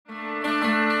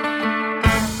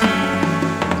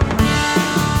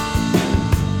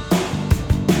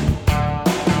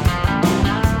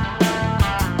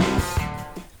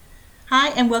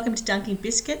and welcome to Dunking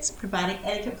Biscuits, providing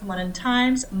etiquette for modern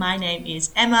times. My name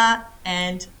is Emma,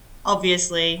 and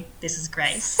obviously, this is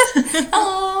Grace.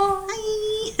 Hello.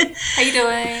 Hi. How you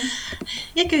doing?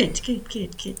 Yeah, good.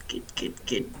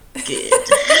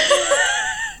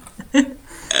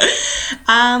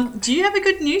 Do you have a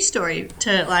good news story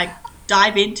to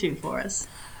dive into for us?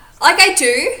 I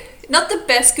do. Not the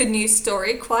best good news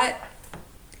story, quite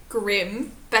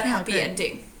grim, but happy good.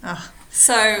 ending. Oh,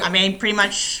 So, I mean, pretty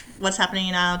much what's happening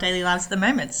in our daily lives at the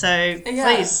moment. So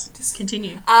please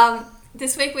continue.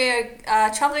 this week we're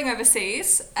traveling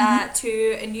overseas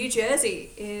to New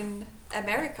Jersey in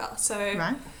America. So,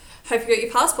 Right. hope you got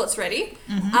your passports ready.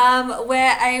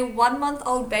 Where a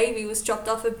 1-month-old baby was dropped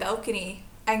off a balcony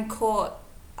and caught,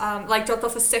 dropped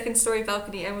off a second-story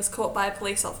balcony and was caught by a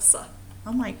police officer.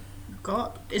 Oh my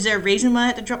God. Is there a reason why I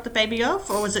had to drop the baby off,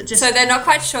 or was it just... So they're not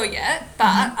quite sure yet,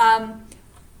 but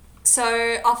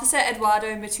so Officer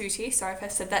Eduardo Matuti, sorry if I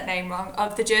said that name wrong,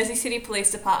 of the Jersey City Police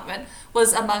Department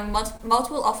was among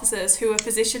multiple officers who were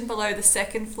positioned below the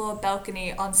second floor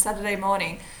balcony on Saturday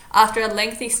morning after a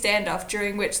lengthy standoff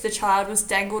during which the child was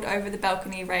dangled over the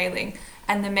balcony railing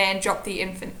and the man dropped the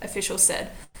infant, officials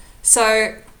said.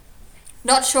 So,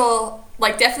 not sure,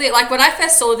 definitely, when I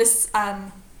first saw this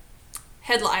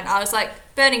headline, I was like,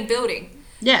 burning building.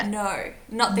 Yeah. No,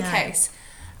 not the case.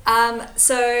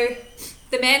 So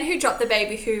the man who dropped the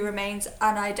baby, who remains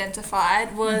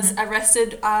unidentified, was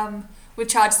arrested with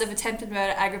charges of attempted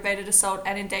murder, aggravated assault,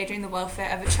 and endangering the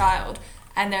welfare of a child.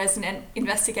 And there is an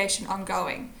investigation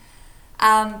ongoing.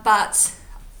 But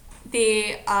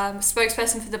the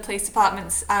spokesperson for the police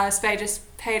department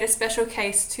paid a special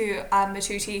case to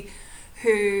Matuti,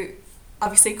 who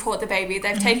obviously caught the baby.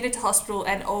 They've taken it to hospital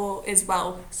and all is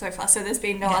well so far. So there's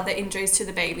been no other injuries to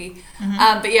the baby.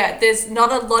 But yeah, there's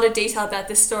not a lot of detail about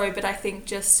this story, but I think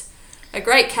just a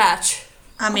great catch.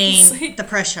 I mean, obviously. the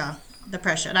pressure.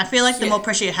 And I feel like the more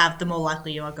pressure you have, the more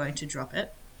likely you are going to drop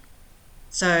it.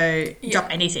 So drop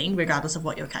anything, regardless of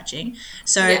what you're catching.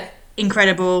 So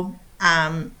incredible.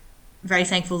 Very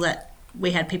thankful that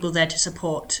we had people there to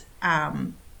support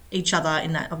each other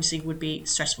in that obviously would be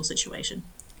stressful situation.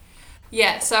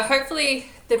 Yeah, so hopefully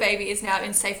the baby is now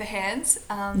in safer hands.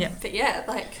 But yeah,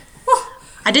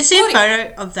 I did see a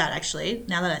photo of that, actually,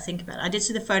 now that I think about it. I did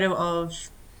see the photo of,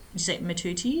 did you say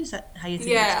Matuti? Is that how you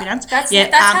think it's pronounced? That's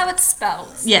how it's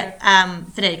spelled. So. Yeah,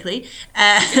 phonetically.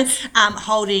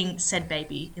 Holding said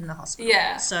baby in the hospital.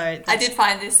 Yeah. So I did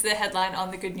find the headline on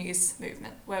the Good News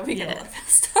Movement, where we get a lot of our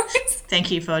stories.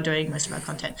 Thank you for doing most of our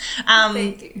content.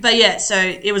 Thank you. But yeah, so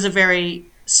it was a very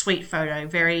sweet photo,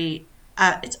 very...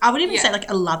 I would even say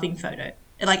a loving photo.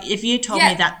 Like if you told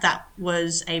me that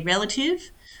was a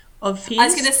relative of his, I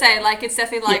was gonna say it's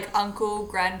definitely uncle,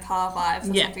 grandpa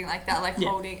vibes or something like that.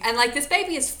 Holding and this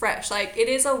baby is fresh. It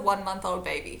is a 1-month-old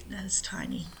baby. That is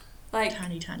tiny.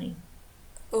 Tiny.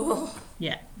 Oh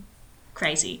yeah,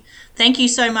 crazy. Thank you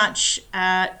so much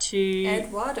to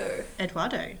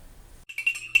Eduardo.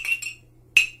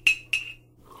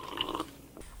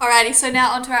 Alrighty, so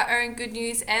now onto our own good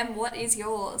news. Em, what is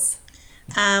yours?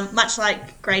 Much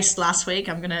like Grace last week,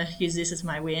 I'm going to use this as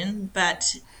my win,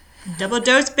 but double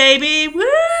dose, baby! Woo!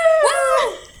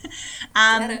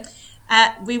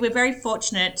 We were very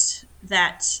fortunate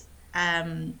that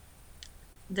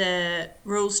the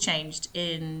rules changed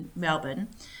in Melbourne.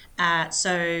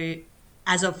 So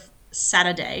as of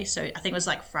Saturday, so I think it was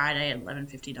Friday at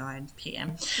 11:59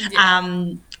 p.m,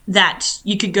 that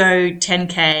you could go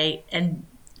 10K and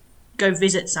go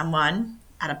visit someone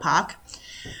at a park.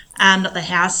 Not the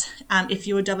house, if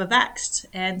you were double vaxxed.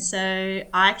 And so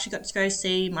I actually got to go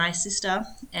see my sister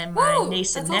and my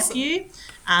niece and nephew.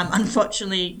 Awesome.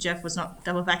 Unfortunately, Jeff was not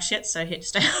double vaxxed yet, so he had to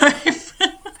stay home.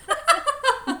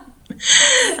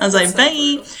 I was like,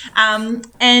 bye.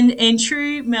 And in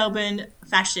true Melbourne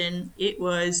fashion, it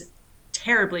was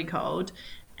terribly cold.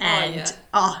 And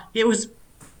it was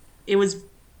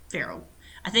feral.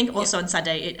 I think also on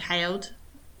Saturday it hailed.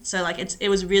 So it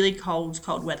was really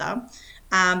cold weather.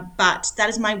 But that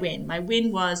is my win. My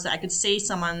win was that I could see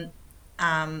someone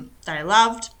that I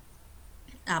loved,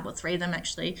 well, 3 of them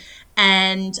actually,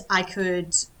 and I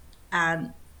could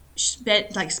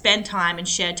spend time and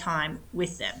share time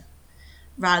with them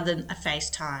rather than a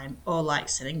FaceTime or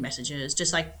sending messages.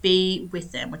 Just be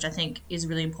with them, which I think is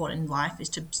really important in life, is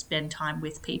to spend time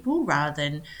with people rather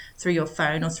than through your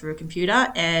phone or through a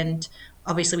computer. And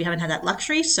obviously we haven't had that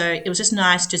luxury, so it was just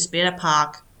nice to just be at a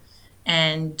park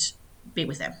and be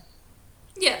with them.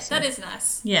 Yeah, so, that is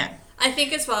nice. Yeah. I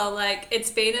think as well, like, it's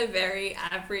been a very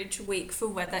average week for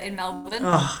weather in Melbourne.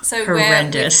 Oh, so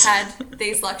horrendous. where we've had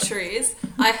these luxuries,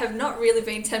 I have not really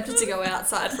been tempted to go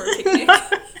outside for a picnic.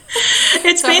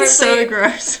 It's been so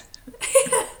gross.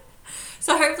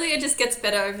 So hopefully it just gets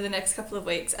better over the next couple of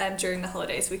weeks, and during the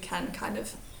holidays we can kind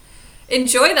of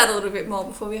enjoy that a little bit more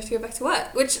before we have to go back to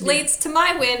work, which leads to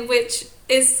my win, which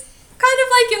is kind of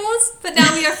like yours, but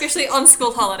now we are officially on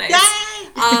school holidays.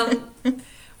 Yay!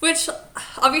 Which,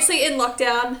 obviously, in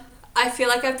lockdown, I feel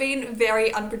like I've been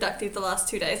very unproductive the last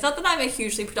 2 days. Not that I'm a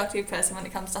hugely productive person when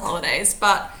it comes to holidays,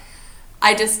 but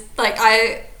I just, like,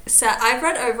 I've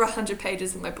read over 100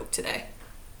 pages in my book today.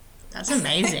 That's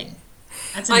amazing.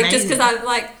 That's like, amazing. just because I'm,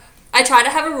 like, I try to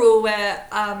have a rule where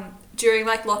during,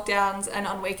 like, lockdowns and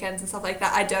on weekends and stuff like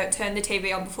that, I don't turn the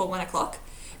TV on before 1 o'clock.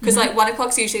 Because, like, 1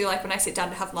 o'clock's usually, like, when I sit down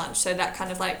to have lunch, so that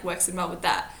kind of, like, works in well with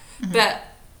that. But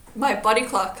my body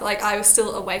clock, like, I was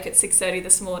still awake at 6:30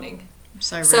 this morning.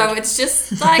 So it's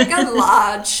just like a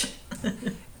large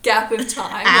gap of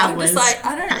time. Hours. I'm just like,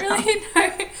 I don't really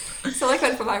know. So like,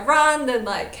 went for my run, then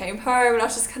like came home, and I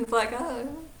was just kind of like, oh,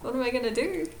 what am I gonna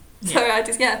do? Yeah. So I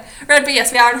just read. But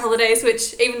yes, we are on holidays,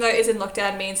 which even though it is in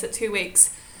lockdown, means that 2 weeks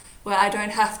where I don't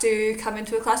have to come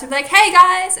into a class and be like, hey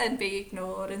guys, and be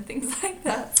ignored and things like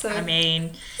that. So I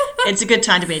mean, it's a good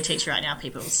time to be a teacher right now,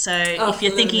 people. So if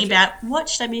you're thinking about what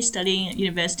should I be studying at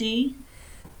university,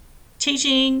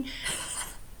 teaching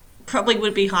probably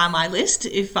would be high on my list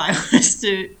if I was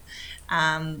to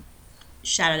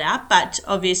shout it out. But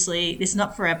obviously, this is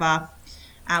not forever.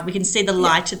 We can see the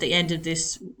light at the end of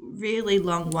this really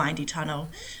long, windy tunnel.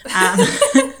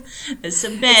 There's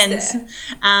some bends.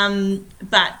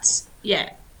 But yeah,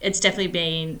 it's definitely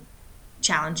been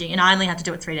challenging. And I only have to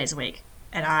do it 3 days a week.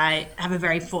 And I have a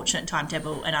very fortunate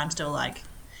timetable, and I'm still like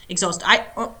exhausted.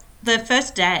 The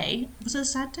first day, was it a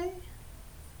Saturday?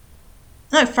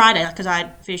 No, Friday, because I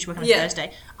finished work on a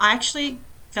Thursday. I actually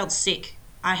felt sick.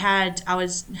 I had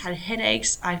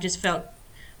headaches. I just felt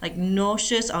like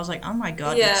nauseous. I was like, oh my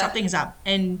God, like, something's up.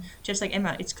 And Jeff's like,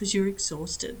 Emma, it's because you're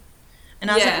exhausted. And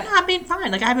I was like, no, I've been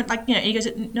fine. Like, I haven't, like, he goes,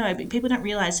 no, but people don't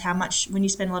realize how much when you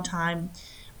spend a lot of time,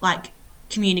 like,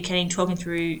 communicating, talking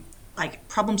through, like,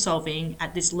 problem solving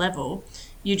at this level,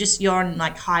 you're on,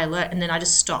 like, high alert. And then I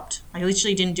just stopped. I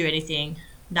literally didn't do anything,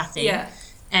 nothing. Yeah.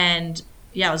 And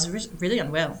I was really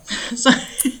unwell. So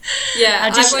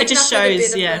it just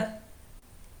shows,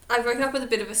 I've woken up with a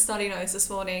bit of a snotty nose this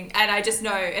morning, and I just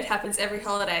know it happens every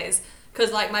holidays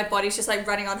because like my body's just like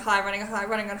running on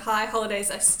high.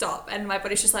 Holidays I stop, and my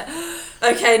body's just like,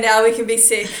 okay, now we can be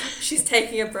sick. She's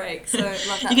taking a break, so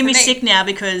love that. You can be sick now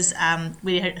because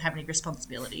we don't have any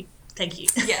responsibility. Thank you.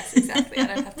 Yes, exactly. I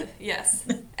don't have to. Yes.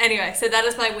 Anyway, so that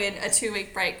is my win: a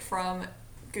 2-week break from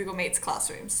Google Meets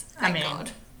classrooms. Thank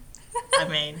God. I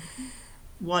mean,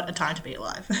 what a time to be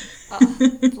alive.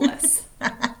 Oh, bless.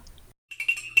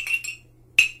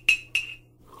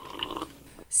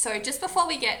 So just before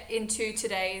we get into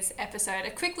today's episode,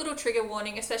 a quick little trigger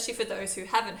warning, especially for those who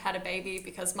haven't had a baby,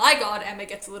 because my God, Emma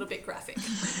gets a little bit graphic.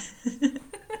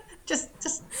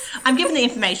 just, I'm giving the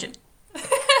information.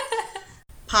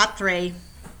 Part 3.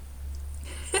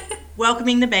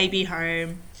 Welcoming the baby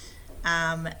home.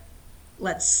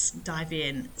 Let's dive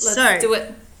in. Let's do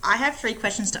it. I have 3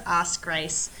 questions to ask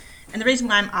Grace. And the reason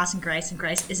why I'm asking Grace and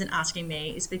Grace isn't asking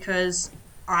me is because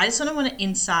I just want to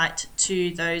insight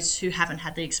to those who haven't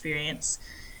had the experience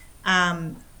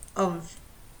of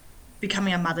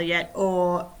becoming a mother yet,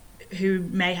 or who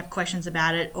may have questions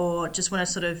about it, or just want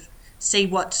to sort of see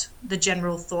what the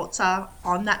general thoughts are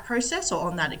on that process or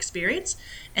on that experience,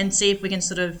 and see if we can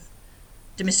sort of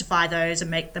demystify those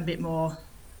and make them a bit more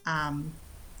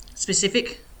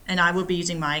specific. And I will be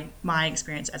using my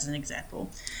experience as an example.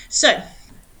 So,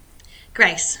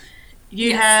 Grace,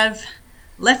 you have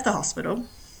left the hospital.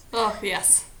 Oh,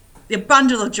 yes. Your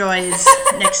bundle of joy is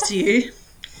next to you.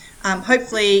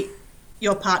 Hopefully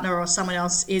your partner or someone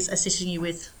else is assisting you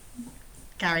with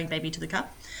carrying baby to the car.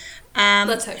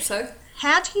 Let's hope so.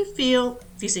 How do you feel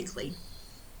physically?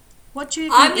 What do you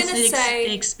I'm think gonna is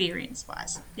say,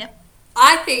 experience-wise? Yep.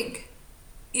 I think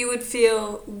you would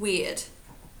feel weird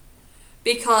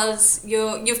because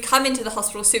you've come into the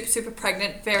hospital super, super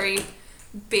pregnant, very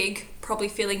big, probably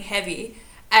feeling heavy.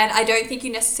 And I don't think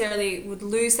you necessarily would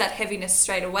lose that heaviness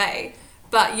straight away,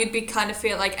 but you'd be kind of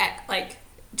feel like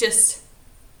just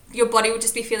your body would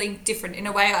just be feeling different in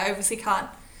a way I obviously can't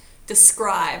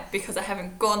describe because I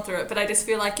haven't gone through it, but I just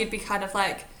feel like you'd be kind of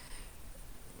like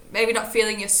maybe not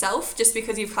feeling yourself just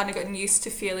because you've kind of gotten used to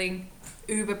feeling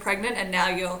uber pregnant and now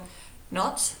you're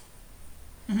not.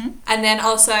 And then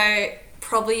also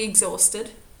probably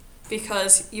exhausted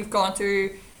because you've gone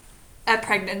through a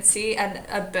pregnancy and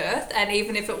a birth, and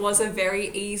even if it was a very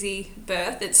easy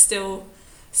birth, it's still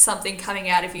something coming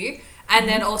out of you. And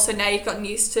then also now you've gotten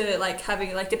used to like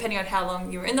having, like, depending on how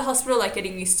long you were in the hospital, like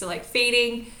getting used to like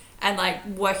feeding and like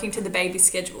working to the baby's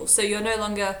schedule. So you're no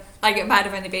longer, like, it might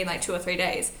have only been like 2 or 3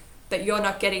 days, but you're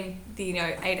not getting the,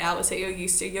 8 hours that you're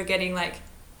used to. You're getting like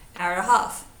an hour and a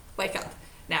half, wake up,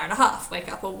 an hour and a half,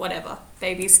 wake up, or whatever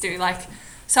babies do. Like,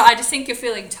 so I just think you're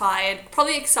feeling tired,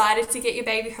 probably excited to get your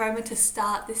baby home and to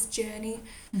start this journey,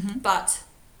 but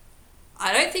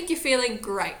I don't think you're feeling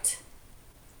great.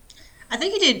 I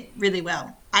think you did really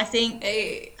well. I think,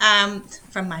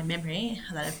 from my memory,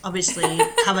 that I've obviously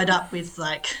covered up with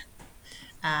like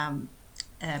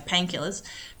painkillers.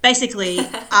 Basically,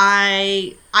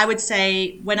 I would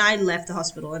say when I left the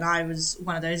hospital, and I was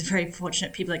one of those very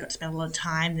fortunate people that got to spend a lot of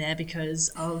time there because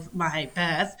of my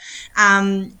birth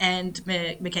and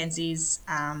Mackenzie's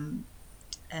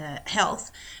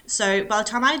health. So by the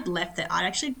time I'd left there, I'd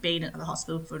actually been at the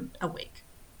hospital for a week.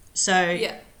 So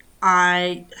Yeah.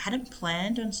 I hadn't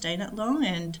planned on staying that long,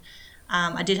 and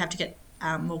I did have to get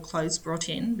more clothes brought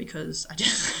in because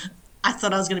I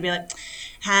thought I was going to be like,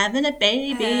 having a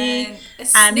baby,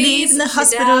 I'm leaving the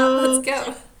hospital, let's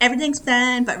go. Everything's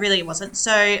planned, but really it wasn't.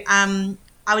 So I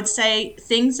would say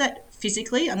things that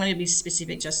physically, I'm going to be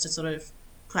specific just to sort of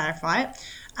clarify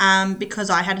it,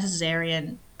 because I had a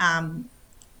cesarean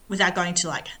without going to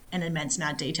like an immense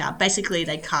amount of detail. Basically,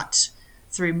 they cut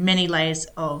through many layers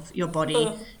of your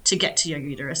body to get to your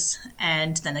uterus,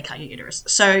 and then they cut your uterus.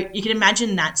 So you can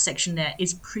imagine that section there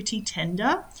is pretty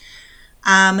tender.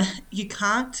 You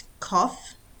can't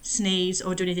cough, sneeze,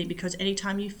 or do anything because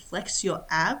anytime you flex your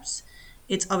abs,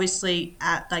 it's obviously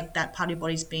like that part of your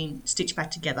body's been stitched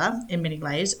back together in many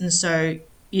layers, and so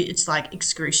it's like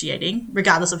excruciating,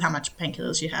 regardless of how much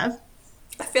painkillers you have.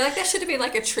 I feel like that should have been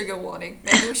like a trigger warning.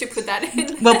 Maybe we should put that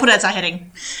in. We'll put it as our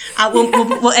heading.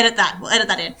 We'll edit that. We'll edit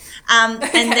that in.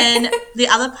 Okay. And then the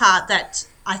other part that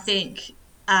I think,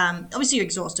 obviously you're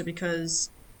exhausted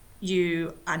because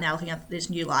you are now looking at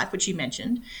this new life, which you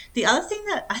mentioned. The other thing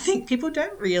that I think people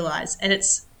don't realise, and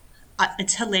it's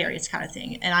hilarious kind of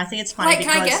thing, and I think it's funny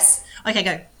because... Can I guess? Okay,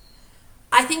 go.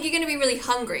 I think you're going to be really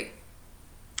hungry.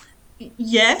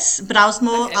 Yes, but I was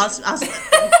more. Okay. I was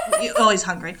you're always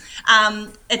hungry.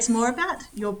 It's more about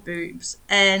your boobs,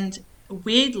 and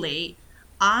weirdly,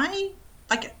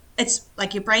 it's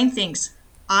like your brain thinks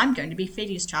I'm going to be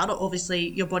feeding this child, or obviously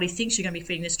your body thinks you're going to be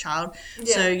feeding this child.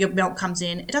 Yeah. So your milk comes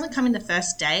in. It doesn't come in the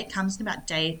first day. It comes in about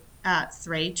day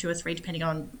 3, 2 or 3, depending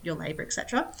on your labour,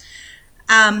 etc.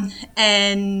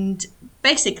 And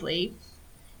basically,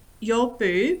 your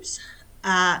boobs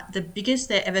are the biggest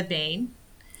they've ever been.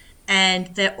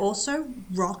 And they're also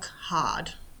rock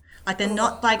hard. Like they're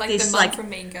not like this, the mum from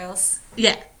Mean Girls.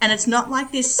 Yeah, and it's not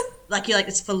like this, like you're like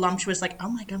this voluptuous, like, oh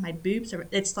my god, my boobs are.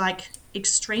 It's like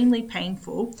extremely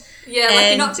painful. Yeah, like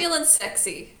you're not feeling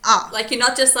sexy. Like you're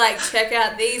not just like, check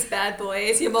out these bad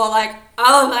boys. You're more like,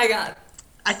 oh my god.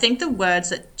 I think the words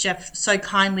that Jeff so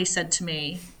kindly said to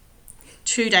me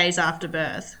 2 days after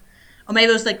birth, or maybe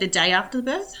it was like the day after the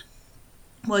birth,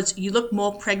 was, you look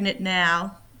more pregnant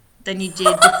now than you did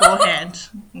beforehand.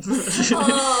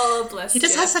 Oh, bless you. He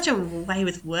just has such a way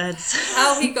with words.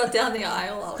 How he got down the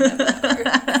aisle, I'll never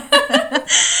know.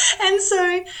 And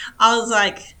so I was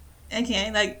like,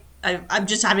 okay, like I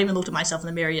just haven't even looked at myself in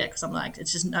the mirror yet because I'm like,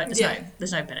 it's just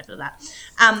there's no benefit of that.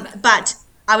 But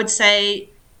I would say,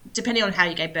 depending on how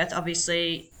you gave birth,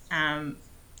 obviously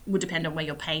would depend on where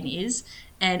your pain is,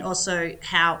 and also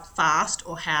how fast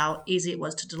or how easy it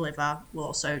was to deliver will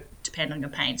also depend on your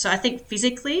pain. So I think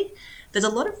physically there's a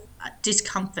lot of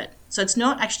discomfort. So it's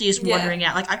not actually just wandering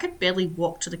out. Like I could barely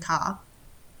walk to the car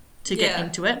to get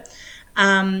into it.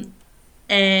 And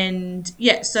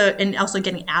also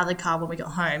getting out of the car when we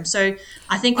got home. So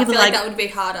I think people like that would be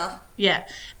harder. Yeah.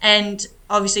 And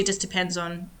obviously it just depends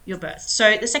on your birth.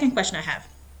 So the second question I have.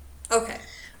 Okay.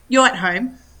 You're at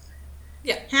home.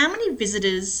 Yeah. How many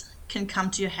visitors can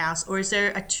come to your house, or is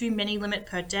there a too many limit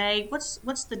per day?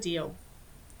 What's the deal?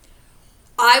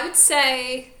 I would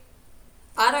say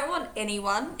I don't want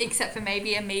anyone except for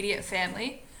maybe immediate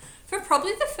family for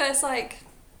probably the first I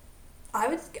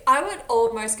would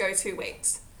almost go 2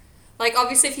 weeks. Like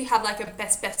obviously if you have like a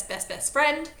best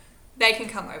friend, they can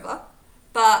come over,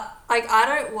 but like I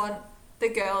don't want the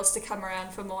girls to come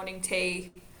around for morning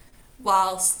tea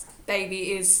whilst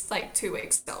baby is like 2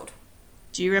 weeks old.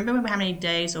 Do you remember how many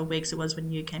days or weeks it was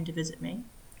when you came to visit me?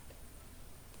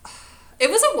 It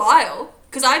was a while,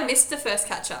 because I missed the first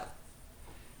catch-up.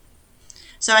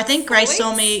 So I think Grace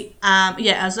saw me,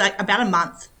 it was like about a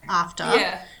month after.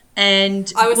 Yeah.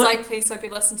 And I was like, please don't be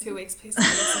less than 2 weeks. Please don't be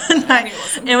less than 2 weeks. no, I think it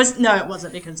wasn't. it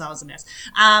wasn't because I was a mess.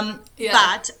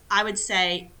 But I would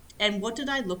say, and what did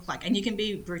I look like? And you can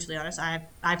be brutally honest. I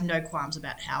have no qualms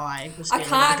about how I was feeling. I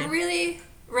can't really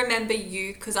remember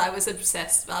you because I was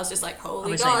obsessed. I was just like, holy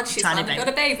Obviously, God, she's finally got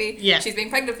a baby. Yeah. She's been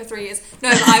pregnant for 3 years.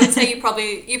 No, but I would say you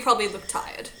probably look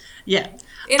tired. Yeah.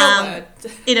 In a word.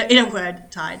 In a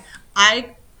word, tired.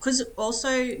 Because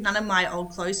also none of my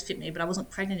old clothes fit me, but I wasn't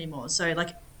pregnant anymore. So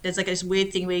like, there's like this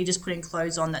weird thing where you're just putting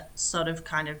clothes on that sort of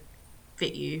kind of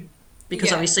fit you,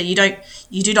 because obviously you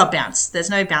do not bounce.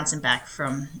 There's no bouncing back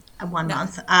from a 1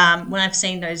 month. When I've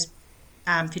seen those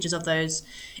pictures of those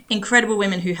incredible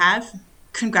women who have,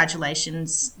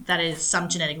 congratulations. That is some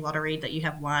genetic lottery that you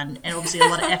have won, and obviously a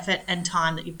lot of effort and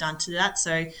time that you've done to that.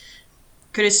 So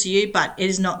kudos to you, but it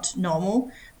is not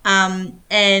normal.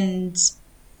 And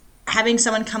having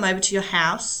someone come over to your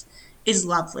house is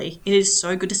lovely. It is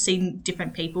so good to see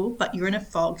different people, but you're in a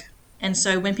fog. And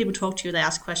so when people talk to you, they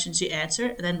ask questions, you answer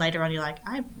it, and then later on you're like,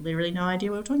 I have literally no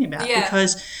idea what we're talking about. Yeah.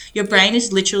 Because your brain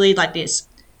is literally like this.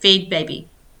 Feed baby.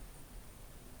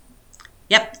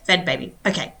 Yep, fed baby.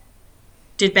 Okay.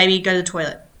 Did baby go to the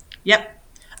toilet? Yep.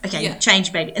 Okay,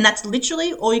 change baby. And that's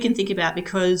literally all you can think about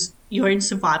because you're in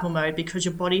survival mode, because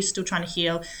your body's still trying to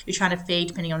heal. You're trying to feed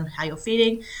depending on how you're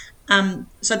feeding. So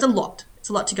it's a lot. It's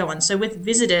a lot to go on. So with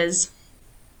visitors,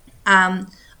 I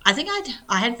think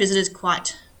I had visitors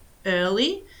quite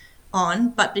early on,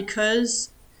 but because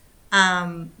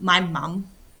my mum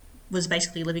was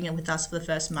basically living in with us for the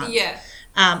first month, it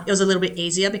was a little bit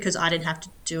easier because I didn't have to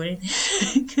do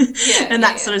anything in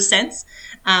that sort of sense.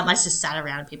 I just sat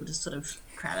around and people just sort of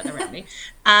crowded around me.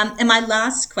 And my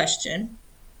last question,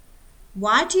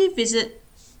 why do you visit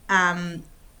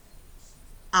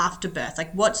after birth?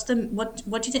 Like what do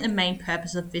you think the main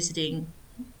purpose of visiting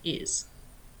is?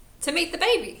 To meet the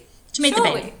baby. To meet the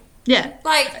baby. Yeah.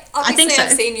 Like, obviously, I think so.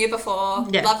 I've seen you before.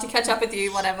 Yeah. Love to catch up with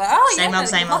you, whatever. Oh, same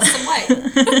old. Lost some weight.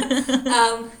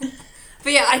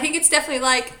 But yeah, I think it's definitely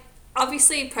like,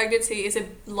 obviously, pregnancy is a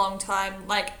long time.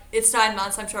 Like, it's 9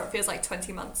 months. I'm sure it feels like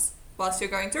 20 months whilst you're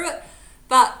going through it.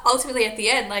 But ultimately, at the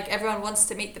end, like, everyone wants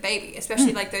to meet the baby,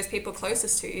 especially like those people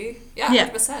closest to you. Yeah,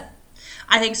 100%.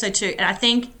 I think so too. And I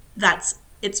think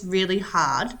it's really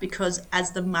hard because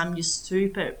as the mum, you're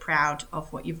super proud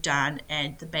of what you've done,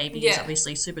 and the baby is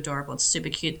obviously super adorable. It's super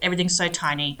cute. Everything's so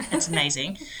tiny. It's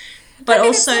amazing. But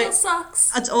also,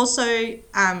 it's also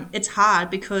it's hard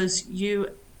because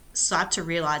you start to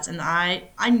realize, and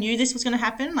I knew this was going to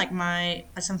happen. Like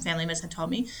some family members had told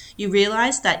me, you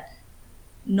realize that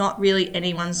not really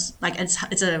anyone's like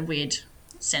it's a weird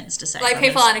sentence to say. Like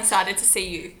people aren't excited to see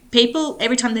you. People,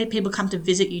 every time people come to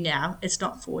visit you now, it's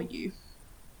not for you.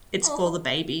 It's for the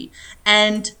baby.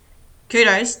 And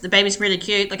kudos, the baby's really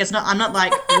cute. Like I'm not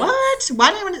like, what?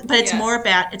 Why do you want to? But it's more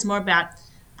about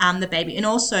the baby. And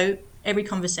also every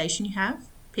conversation you have,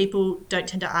 people don't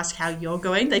tend to ask how you're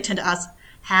going. They tend to ask,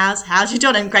 how's you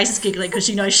doing? And Grace is giggling because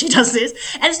she knows she does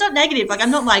this. And it's not negative. Like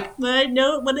I'm not like, well,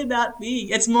 no, what about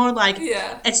me? It's more like,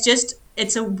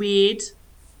 it's a weird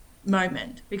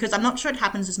moment because I'm not sure it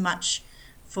happens as much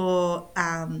for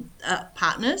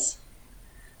partners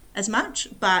as much,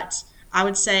 but I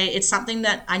would say it's something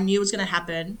that I knew was going to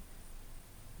happen,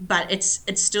 but it's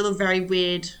still a very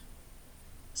weird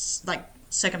like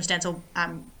circumstantial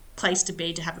place to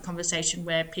be, to have a conversation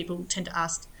where people tend to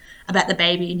ask about the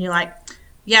baby and you're like,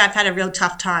 yeah, I've had a real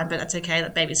tough time, but that's okay.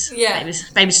 That baby's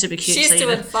super cute. She's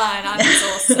doing fine. I'm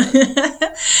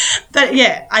exhausted. But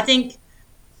yeah, I think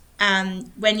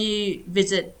when you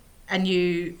visit a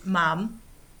new mum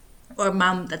or a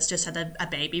mum that's just had a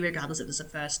baby, regardless if it's a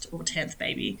first or 10th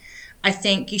baby, I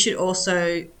think you should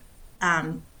also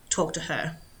talk to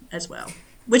her as well,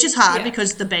 which is hard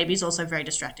because the baby's also very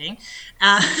distracting.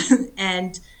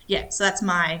 And yeah, so that's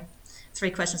my 3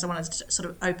 questions I wanted to sort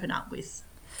of open up with.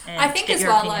 And I think get as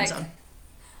your well, opinions like, on.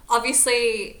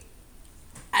 Obviously,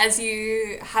 as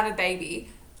you have a baby,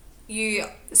 you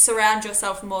surround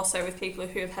yourself more so with people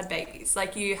who have had babies.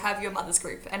 Like you have your mother's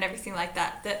group and everything like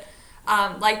that. That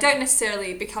like don't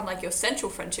necessarily become like your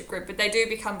central friendship group, but they do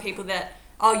become people that,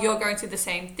 oh, you're going through the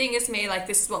same thing as me. Like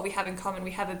this is what we have in common.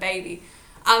 We have a baby.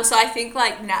 So I think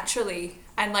like naturally,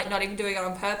 and like not even doing it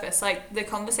on purpose, like the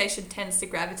conversation tends to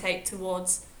gravitate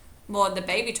towards more the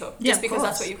baby talk, just because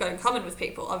that's what you've got in common with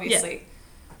people, obviously. Yeah.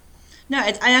 No,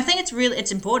 I think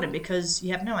it's important because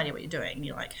you have no idea what you're doing.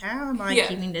 You're like, how am I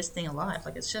keeping this thing alive?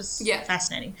 Like, it's just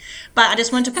fascinating. But I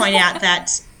just wanted to point out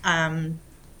that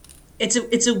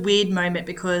it's a weird moment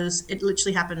because it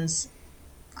literally happens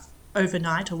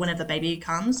overnight or whenever the baby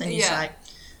comes, and you're like,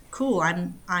 cool,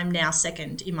 I'm now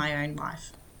second in my own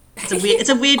life. It's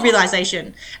a weird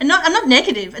realization, and I'm not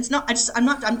negative. It's not.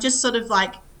 I'm just sort of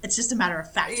like, it's just a matter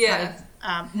of fact. Yeah.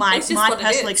 Kind of, my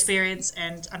personal experience,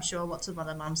 and I'm sure lots of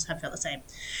other mums have felt the same.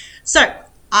 So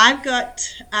I've got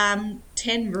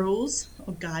 10 rules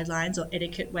or guidelines or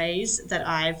etiquette ways that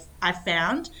I've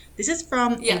found. This is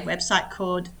from a website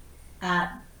called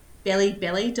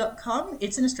bellybelly.com.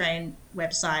 It's an Australian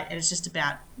website, and it's just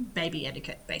about baby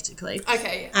etiquette, basically.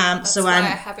 Okay. That's why I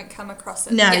haven't come across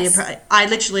it. No, I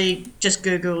literally just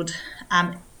Googled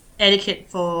etiquette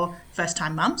for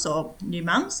first-time mums or new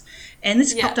mums, and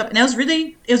this popped up, and it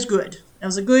was good. It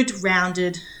was a good,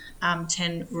 rounded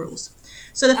 10 rules.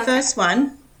 So the first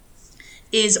one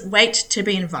is wait to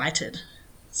be invited.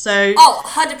 So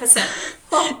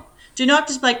 100%. Do not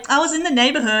just like, I was in the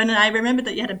neighborhood and I remembered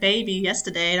that you had a baby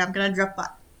yesterday and I'm going to drop by.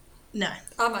 No.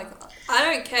 Oh my God. I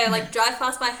don't care. Like, drive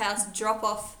past my house, drop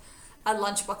off a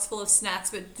lunchbox full of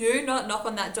snacks, but do not knock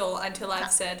on that door until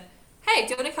I've said, hey,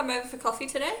 do you want to come over for coffee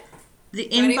today?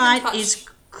 The invite is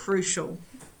crucial.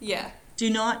 Yeah.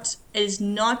 It is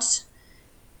not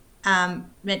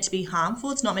meant to be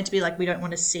harmful. It's not meant to be like, we don't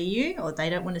want to see you or they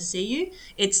don't want to see you.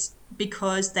 It's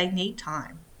because they need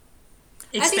time.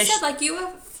 As you said, like, you were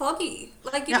foggy.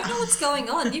 Like, you don't know what's going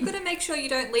on. You've got to make sure you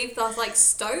don't leave the, like,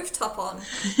 stove top on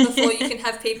before you can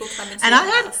have people come into your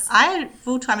house. I had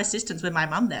full-time assistants with my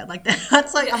mum there. Like,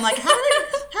 that's like, I'm like, how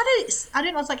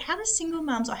do single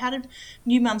mums or how do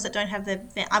new mums that don't have their,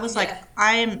 I was like,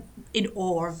 I am in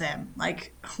awe of them.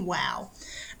 Like, wow.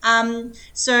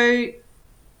 So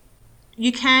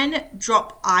you can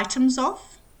drop items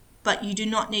off, but you do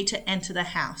not need to enter the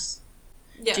house.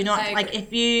 Yeah, do not like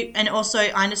if you, and also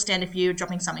I understand if you're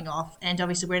dropping something off, and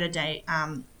obviously we're in a day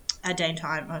and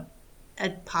time, or a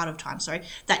part of time, sorry,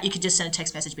 that you could just send a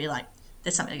text message, be like,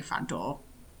 there's something at your front door,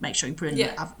 make sure you put it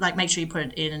in make sure you put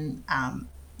it in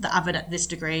the oven at this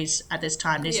degrees at this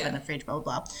time, this in the fridge, blah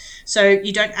blah blah. So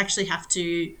you don't actually have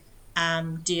to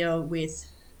deal with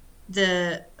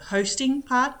the hosting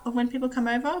part of when people come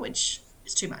over, which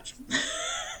is too much.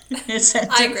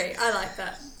 I agree. I like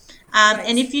that.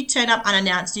 And if you turn up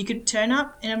unannounced, you could turn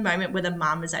up in a moment where the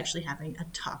mum is actually having a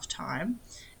tough time,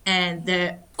 and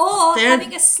they're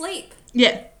having a sleep.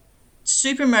 Yeah,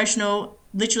 super emotional.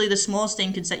 Literally, the smallest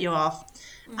thing can set you off,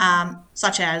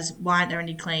 such as why aren't there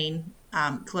any clean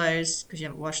clothes because you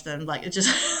haven't washed them? Like, it just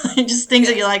things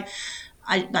that you're like,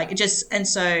 and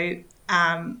so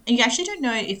and you actually don't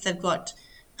know if they've got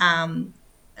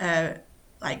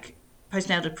like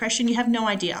postnatal depression. You have no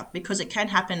idea because it can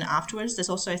happen afterwards. There's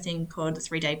also a thing called the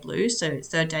 3-day blues. So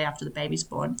third day after the baby's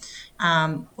born,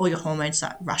 all your hormones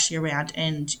start rushing around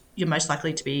and you're most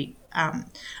likely to be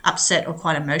upset or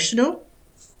quite emotional.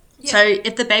 Yeah. So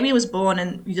if the baby was born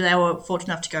and they were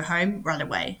fortunate enough to go home right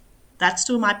away, that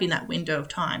still might be in that window of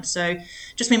time. So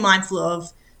just be mindful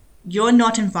of, you're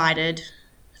not invited.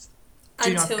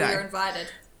 Do not go. Until you're invited.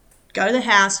 Go to the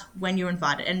house when you're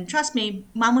invited. And trust me,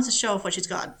 Mum wants to show off what she's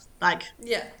got. Like,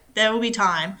 there will be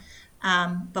time,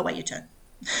 but wait your turn.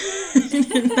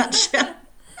 In a nutshell.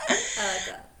 I like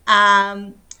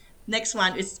that. Next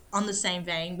one is on the same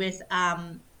vein with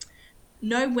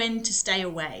know when to stay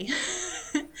away.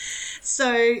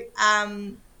 So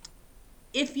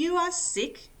if you are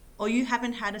sick or you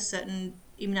haven't had a certain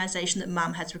immunisation that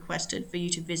Mum has requested for you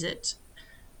to visit,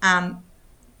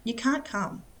 you can't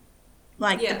come.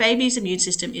 Like, the baby's immune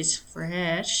system is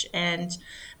fresh, and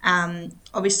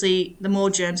obviously the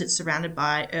more germs it's surrounded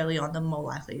by early on, the more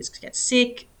likely it is to get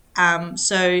sick.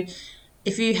 So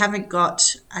if you haven't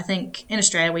got, I think in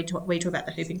Australia we talk about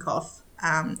the whooping cough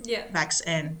vax,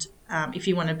 and if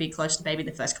you want to be close to the baby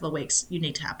the first couple of weeks, you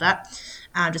need to have that,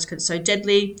 just because it's so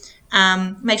deadly.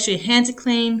 Make sure your hands are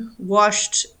clean,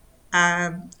 washed.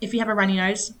 If you have a runny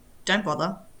nose, don't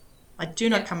bother. Like, do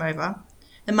not come over.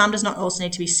 The mum does not also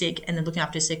need to be sick and then looking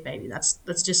after a sick baby.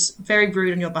 That's just very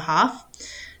rude on your behalf.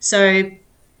 So,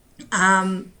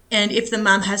 and if the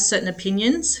mum has certain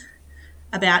opinions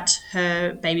about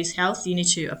her baby's health, you need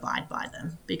to abide by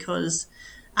them, because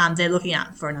they're looking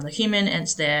out for another human and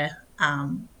it's their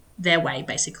way,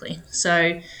 basically.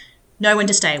 So know when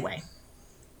to stay away.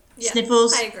 Yeah,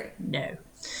 Sniffles? I agree. No.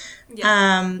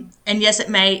 Yeah. And yes, it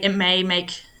may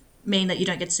mean that you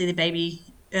don't get to see the baby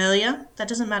earlier. That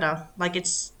doesn't matter. Like,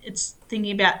 it's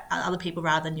thinking about other people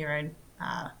rather than your own.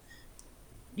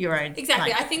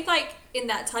 Exactly. I think, like, in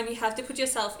that time you have to put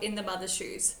yourself in the mother's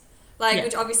shoes, like,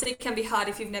 which obviously can be hard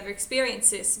if you've never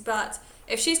experienced this. But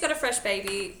if she's got a fresh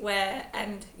baby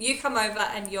and you come over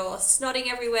and you're snotting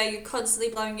everywhere, you're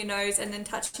constantly blowing your nose and then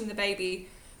touching the baby,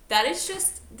 that is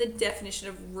just the definition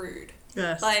of rude.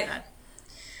 Yes. Like,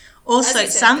 also,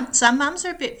 some mums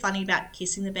are a bit funny about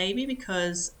kissing the baby,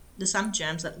 because there's some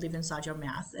germs that live inside your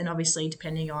mouth, and obviously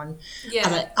depending on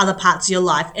Yeah. other parts of your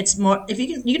life, it's more if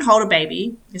you can hold a baby,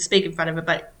 you can speak in front of it,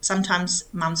 but sometimes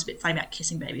mum's a bit funny about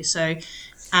kissing babies. So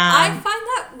I find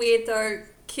that weird though,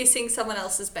 kissing someone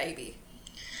else's baby.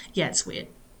 yeah, it's weird.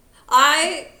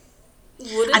 I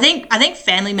wouldn't. I think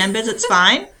family members, it's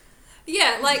fine.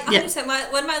 Yeah, like 100%.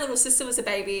 Yeah. When my little sister was a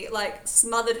baby, like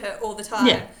smothered her all the time.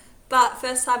 Yeah. But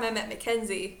first time I met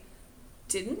Mackenzie,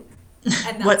 didn't.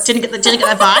 And What didn't get that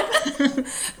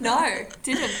vibe? No,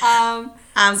 didn't.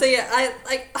 So yeah, I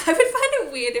would find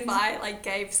it weird if I like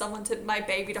gave someone to my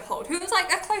baby to hold who was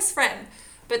like a close friend,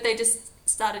 but they just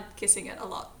started kissing it a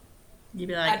lot. You'd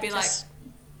be like, I'd be just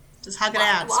hug it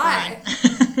out. Why?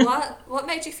 It's fine. What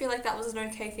made you feel like that was an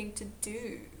okay thing to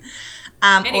do?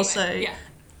 Anyway, Also, yeah.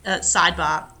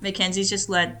 Sidebar, Mackenzie's just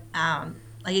learnt,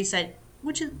 like he said,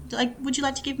 would you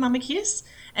like to give mum a kiss?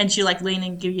 And she'll like lean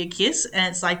and give you a kiss, and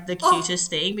it's like the cutest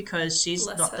thing because she's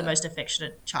Bless not her. the most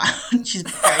affectionate child. She's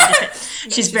very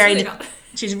she's very really not.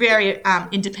 she's very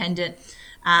independent.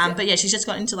 But yeah, she's just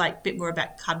got into like a bit more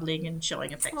about cuddling and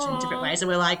showing affection in different ways, and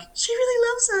we're like, she really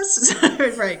loves us. So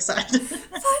we're very excited.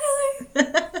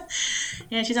 Finally.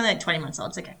 Yeah, she's only like 20 months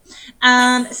old. It's okay.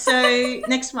 So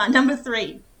next one, number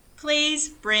 3. Please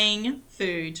bring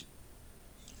food.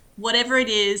 Whatever it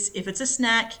is, if it's a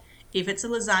snack, if it's a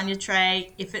lasagna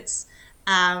tray, if it's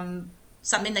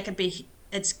something that can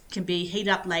be heated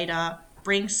up later,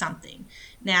 bring something.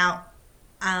 Now,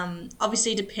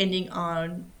 obviously, depending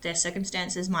on their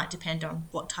circumstances, might depend on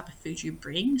what type of food you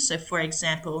bring. So, for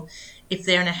example, if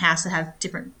they're in a house that have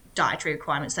different dietary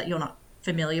requirements that you're not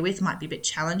familiar with, might be a bit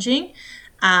challenging.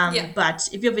 But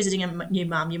if you're visiting a new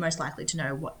mum, you're most likely to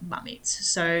know what mum eats.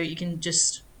 So you can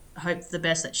just hope for the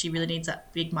best that she really needs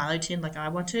that big Milo tin like I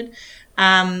wanted.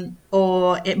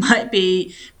 Or it might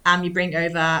be you bring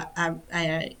over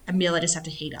a meal I just have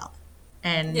to heat up.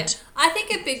 And Yeah, I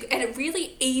think a big and a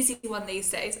really easy one these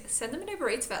days, send them an Uber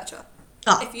Eats voucher.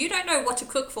 Oh. If you don't know what to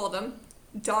cook for them,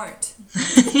 don't.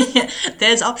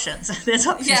 There's options. There's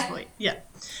options for you. Yeah,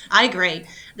 I agree.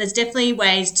 There's definitely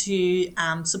ways to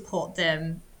support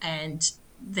them and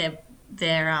their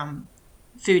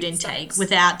food intake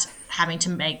without having to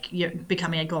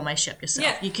becoming a gourmet chef yourself.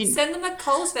 Yeah, You can send them a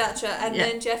Coles voucher, and Yeah.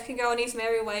 then Jeff can go on his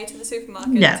merry way to the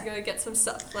supermarket Yeah. to go get some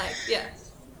stuff. Like, yeah,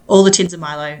 all the tins of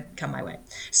Milo come my way.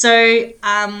 So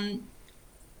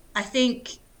I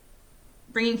think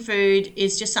bringing food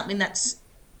is just something that's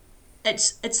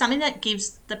it's something that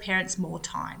gives the parents more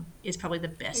time is probably the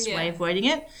best way of wording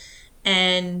it.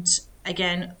 And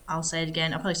again, I'll say it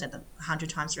again. I'll probably said that 100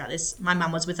 times throughout this. My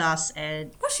mum was with us,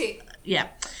 and was she? yeah,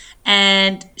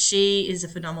 and she is a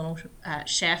phenomenal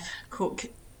chef, cook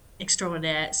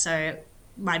extraordinaire. So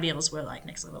my meals were like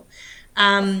next level.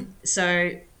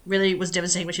 So really was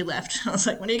devastating when she left. I was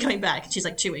like, when are you coming back? And she's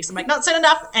like, 2 weeks. I'm like, not soon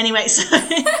enough. Anyway, so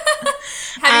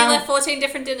Have you left 14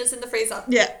 different dinners in the freezer?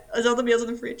 yeah, there's all the meals in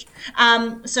the fridge.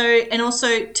 So and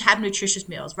also to have nutritious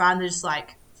meals rather than just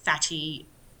like fatty,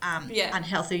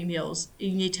 unhealthy meals.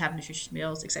 You need to have nutritious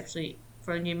meals, especially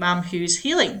for a new mum who's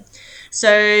healing.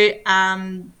 So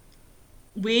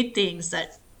weird things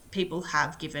that people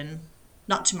have given,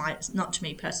 not to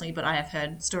me personally, but I have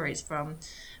heard stories from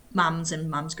mums and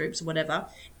mums groups or whatever,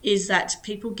 is that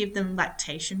people give them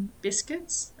lactation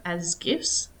biscuits as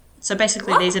gifts. So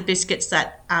basically, these are biscuits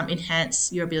that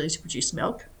enhance your ability to produce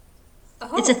milk.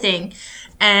 Oh. It's a thing.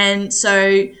 And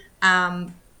so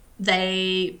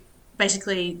they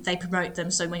promote them.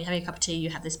 So when you're having a cup of tea, you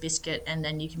have this biscuit, and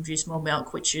then you can produce more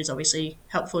milk, which is obviously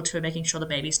helpful to making sure the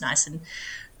baby's nice and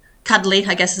cuddly,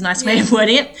 I guess is a nice way of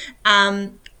wording it.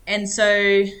 And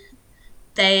so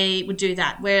they would do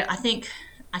that, where I think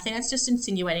that's just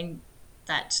insinuating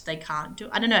that they can't do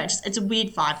it. I don't know. It's a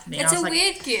weird vibe for me. It's a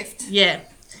weird gift. Yeah.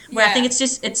 Where I think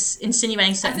it's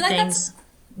insinuating certain like things.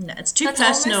 No, it's too That's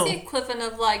personal. almost the equivalent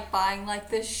of like buying like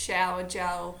the shower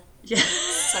gel Yeah.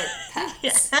 soap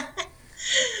packs.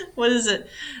 What is it?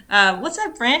 What's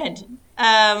that brand?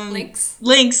 Lynx.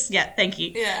 Lynx. Yeah. Thank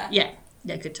you. Yeah.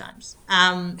 Yeah. Good times.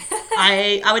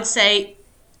 I would say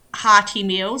hearty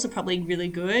meals are probably really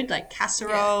good, like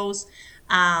casseroles,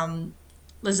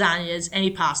 lasagnas,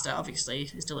 any pasta obviously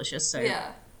is delicious. So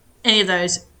any of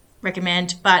those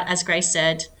recommend. But as Grace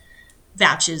said,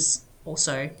 vouchers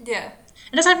also. Yeah.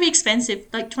 It doesn't have to be expensive,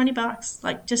 like $20,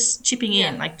 like just chipping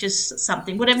in, like just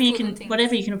something, whatever you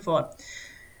can afford.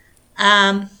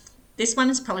 This one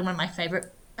is probably one of my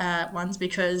favorite ones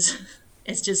because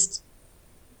it's just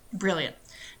brilliant.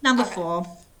 Number 4,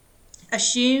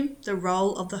 assume the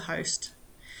role of the host.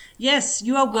 Yes,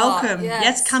 you are welcome. yes.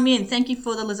 Yes, come in. Thank you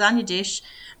for the lasagna dish.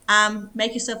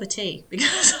 Make yourself a tea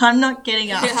because I'm not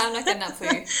getting up. Yeah, I'm not getting up for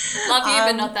you. Love you,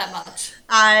 but not that much.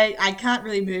 I can't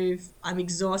really move. I'm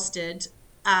exhausted.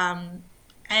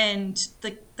 And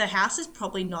the house is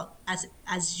probably not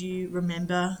as you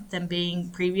remember them being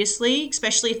previously,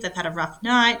 especially if they've had a rough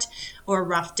night or a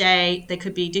rough day. There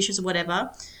could be dishes or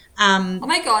whatever. Oh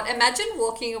my God, imagine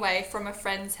walking away from a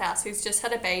friend's house who's just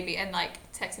had a baby and like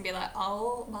text and be like,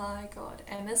 oh my God,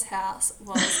 Emma's house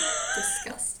was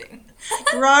disgusting.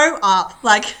 Grow up.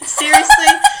 Like, seriously,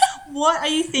 what are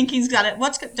you thinking's got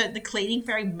it? The cleaning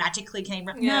fairy magically came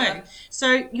right? Yeah. No.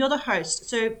 So you're the host.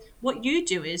 So what you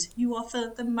do is you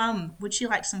offer the mum, would she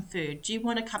like some food? Do you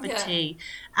want a cup of tea?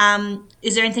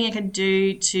 Is there anything I can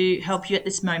do to help you at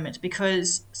this moment?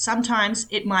 Because sometimes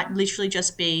it might literally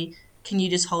just be, can you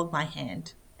just hold my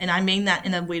hand? And I mean that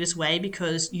in the weirdest way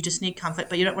because you just need comfort,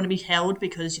 but you don't want to be held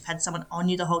because you've had someone on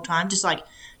you the whole time. Just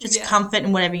comfort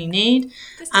and whatever you need.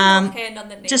 Just a little hand on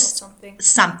the knee or something.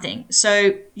 Something.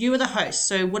 So you are the host.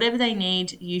 So whatever they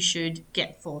need, you should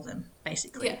get for them,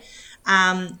 basically. Yeah.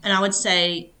 And I would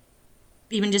say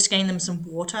even just getting them some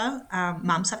water.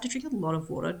 Mums have to drink a lot of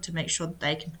water to make sure that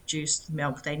they can produce the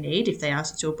milk they need if they are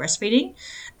still breastfeeding.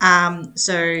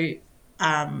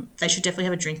 They should definitely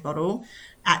have a drink bottle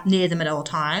near them at all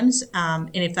times.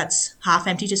 And if that's half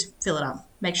empty, just fill it up.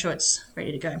 Make sure it's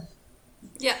ready to go.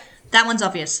 Yeah. That one's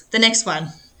obvious. The next one,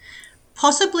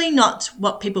 possibly not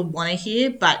what people want to hear,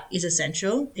 but is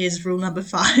essential, is rule number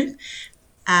 5.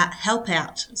 Help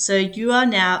out. So you are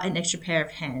now an extra pair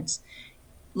of hands.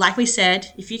 Like we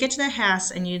said, if you get to their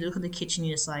house and you look at the kitchen,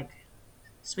 you're just like,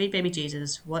 sweet baby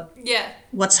Jesus,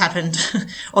 what's happened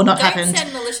or not happened? Don't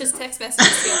send malicious text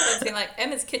messages to your friends being like,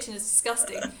 Emma's kitchen is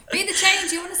disgusting. Be the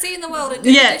change you want to see in the world and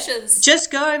do the dishes.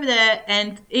 Just go over there,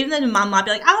 and even though the mum might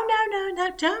be like, oh, no,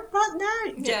 don't,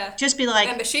 no. Yeah. Just be like,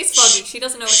 Remember, she's foggy. She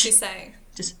doesn't know what she's saying.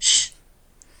 Just shh.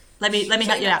 Let me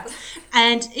help you out.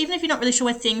 And even if you're not really sure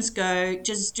where things go,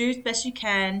 just do the best you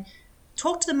can.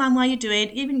 Talk to the mum while you're doing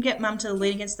it. Even get mum to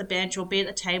lean against the bench or be at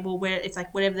the table where it's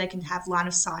like whatever they can have line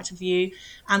of sight of you,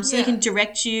 so they can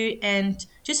direct you and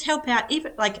just help out.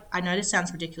 Even like, I know this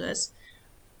sounds ridiculous,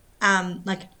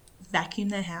 like vacuum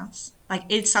their house. Like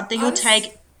it's something will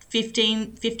take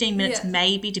 15 minutes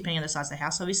maybe, depending on the size of the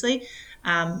house, obviously.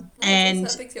 And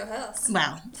that big's your house.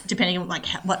 Well, depending on like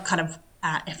what kind of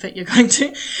effort you're going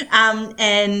to,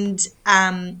 and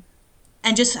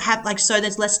just have like so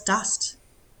there's less dust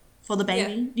for the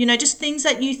baby. Just things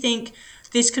that you think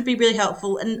this could be really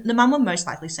helpful, and the mum will most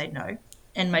likely say no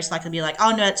and most likely be like,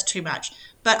 oh no, it's too much.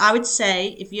 But I would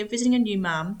say if you're visiting a new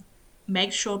mum,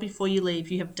 make sure before you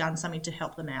leave you have done something to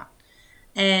help them out,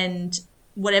 and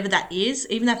whatever that is,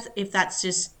 even if that's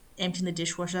just emptying the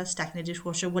dishwasher, stacking the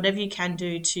dishwasher, whatever you can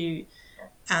do to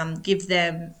give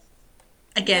them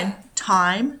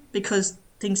time, because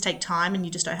things take time and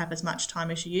you just don't have as much time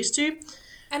as you used to.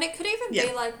 And it could even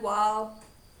be like, wow,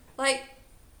 like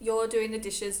you're doing the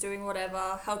dishes, doing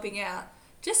whatever, helping out,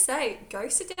 just say, go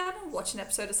sit down and watch an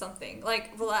episode of something. Like,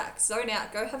 relax, zone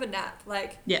out, go have a nap.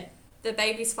 Like, the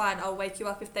baby's fine. I'll wake you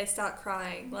up if they start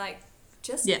crying. Like,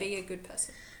 just be a good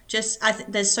person.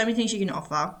 There's so many things you can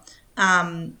offer.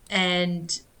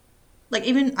 And like,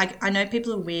 even I know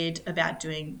people are weird about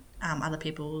doing other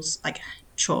people's like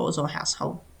chores or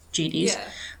household duties. Yeah.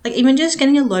 Like, even just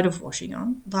getting a load of washing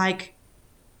on, like,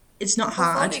 it's not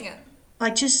hard. Folding it.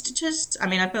 Like, just, I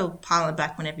mean, I will pile it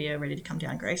back whenever you're ready to come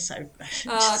down, Grace, so.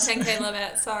 10K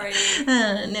limit, sorry.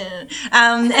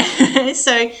 No.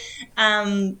 So,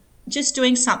 just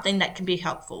doing something that can be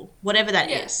helpful, whatever that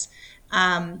is.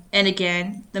 And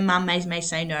again, the mum may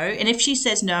say no. And if she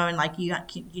says no and, like, you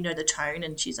know the tone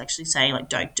and she's actually saying, like,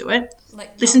 don't do it,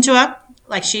 like, listen to her.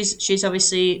 Like, she's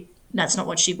obviously, that's not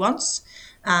what she wants.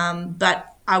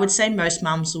 But I would say most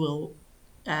mums will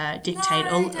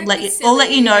dictate or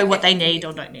let you know what they need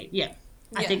or don't need. Yeah.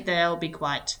 I think they'll be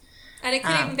quite... And it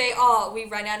could even be, we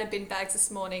ran out of bin bags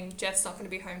this morning. Jeff's not going to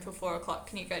be home till 4 o'clock.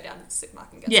 Can you go down to the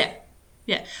supermarket and get some?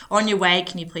 Yeah. On your way,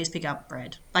 can you please pick up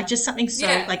bread? Like, just something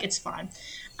like, it's fine.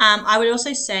 I would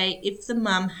also say if the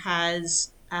mum has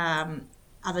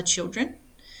other children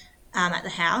at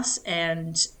the house,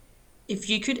 and if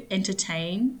you could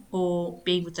entertain or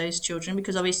be with those children,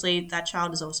 because obviously that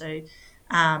child is also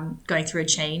going through a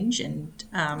change and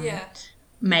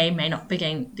may not be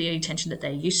getting the attention that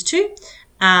they're used to.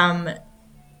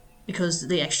 Because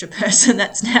the extra person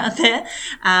that's now there,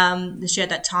 shared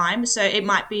that time. So it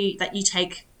might be that you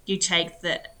take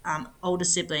the older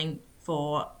sibling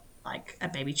for like a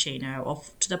baby chino or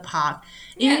to the park,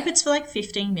 even if it's for like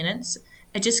 15 minutes.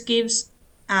 It just gives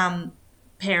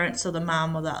parents or the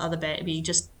mum or the other baby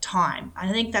just time.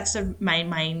 I think that's the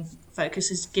main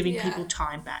focus, is giving people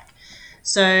time back.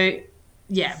 So,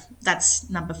 yeah, that's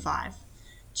number 5.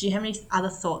 Do you have any other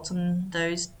thoughts on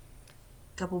those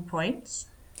couple points?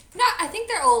 No, I think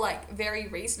they're all like very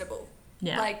reasonable.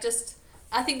 Yeah. Like, just,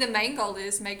 I think the main goal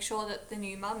is make sure that the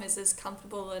new mum is as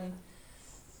comfortable and,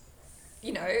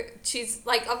 you know, she's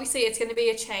like, obviously it's going to be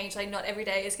a change. Like, not every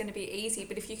day is going to be easy,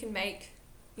 but if you can make,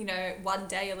 you know, one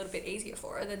day a little bit easier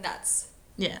for her, then that's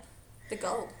the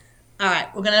goal. All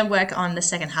right, we're going to work on the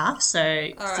second half, so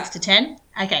 6 to 10.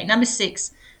 Okay, number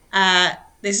 6.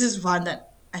 This is one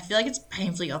that I feel like it's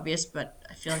painfully obvious, but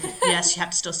I feel like, yes, you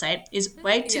have to still say it, is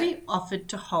wait to be offered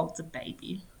to hold the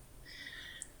baby.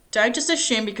 Don't just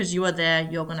assume because you are there,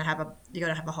 you're gonna have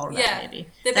a hold of that baby.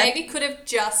 The baby could have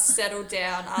just settled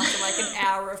down after like an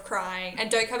hour of crying,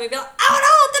 and don't come and be like, I want to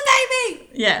hold the baby.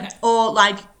 Yeah, or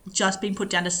like just being put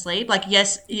down to sleep. Like,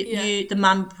 yes, you the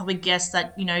mum probably guessed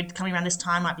that, you know, coming around this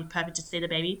time might be perfect to see the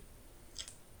baby.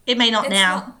 It may not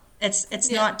now.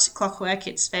 It's not clockwork.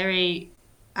 It's very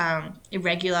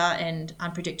irregular and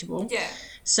unpredictable. Yeah.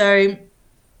 So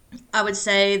I would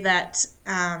say that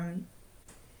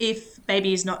if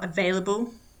baby is not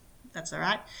available, that's all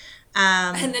right.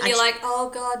 And then you're like,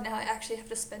 oh God, now I actually have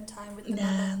to spend time with the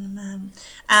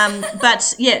mother.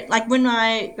 But yeah, like when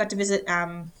I got to visit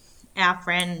our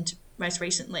friend most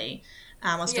recently,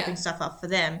 I was dropping stuff off for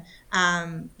them.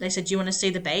 They said, "Do you want to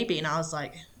see the baby?" And I was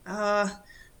like,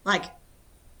 like.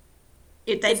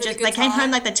 They came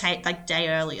home like the day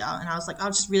earlier, and I was like, I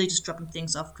was just dropping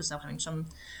things off because they were having some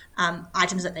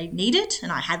items that they needed,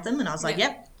 and I had them, and I was like,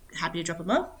 yep, happy to drop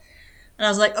them off. And I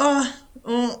was like, oh,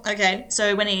 okay. So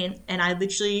I went in, and I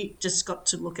literally just got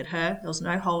to look at her. There was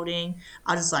no holding.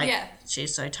 I was like,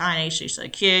 she's so tiny, she's so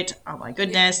cute. Oh my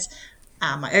goodness,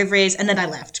 my ovaries, and then I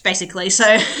left basically.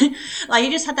 So like,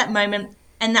 you just had that moment.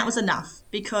 And that was enough,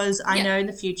 because I know in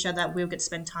the future that we'll get to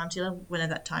spend time together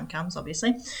whenever that time comes,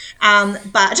 obviously.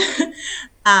 But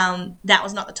that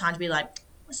was not the time to be like,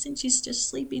 well, since she's just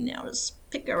sleeping now, just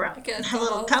pick her up and have a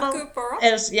little cuddle.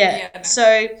 It was, no.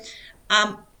 So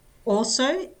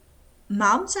also,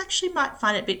 mums actually might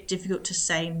find it a bit difficult to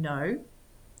say no.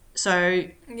 So,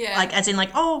 like, as in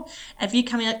like, oh, if you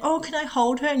come in like, oh, can I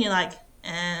hold her? And you're like,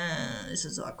 this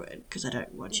is awkward because I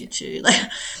don't want you to.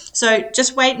 Like, so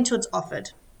just wait until it's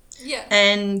offered. Yeah.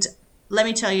 And let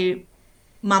me tell you,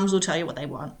 mums will tell you what they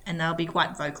want, and they'll be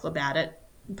quite vocal about it.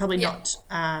 Probably not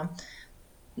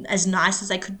as nice as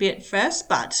they could be at first,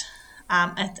 but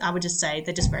I would just say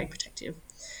they're just very protective.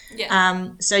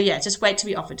 Yeah. So yeah, just wait to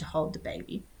be offered to hold the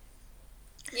baby.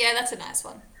 Yeah, that's a nice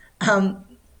one.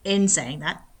 In saying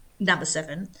that, number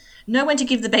 7, know when to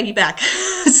give the baby back.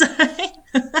 Sorry.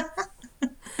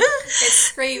 It's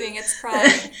screaming, it's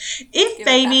crying. If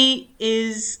baby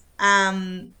is,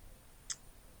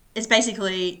 it's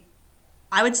basically,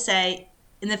 I would say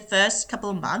in the first couple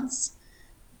of months,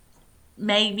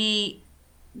 maybe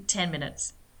 10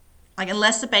 minutes. Like,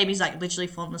 unless the baby's like literally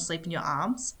falling asleep in your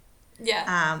arms.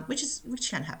 Yeah.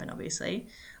 Which can happen, obviously.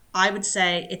 I would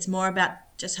say it's more about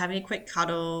just having a quick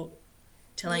cuddle,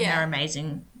 telling her how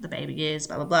amazing the baby is,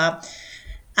 blah, blah, blah.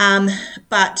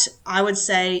 But I would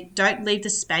say don't leave the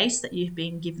space that you've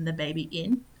been given the baby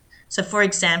in. So, for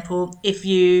example, if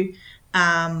you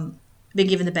been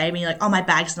given the baby, you're like, oh, my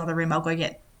bag's in another room, I'll go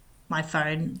get my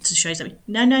phone to show you something.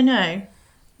 No.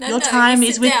 Your time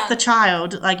is with the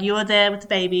child. Like, you are there with the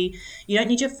baby. You don't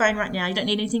need your phone right now. You don't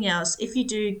need anything else. If you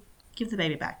do, give the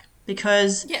baby back,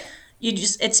 because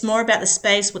it's more about the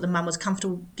space, what the mum was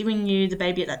comfortable giving you the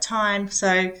baby at that time.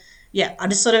 So, yeah, I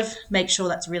just sort of make sure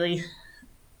that's really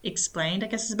explained, I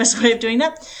guess is the best way of doing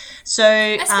that. So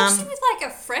especially with like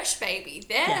a fresh baby,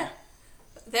 they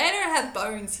don't have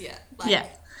bones yet, like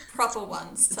proper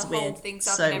ones to hold things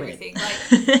up and everything.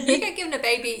 Like, you get given a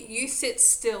baby, you sit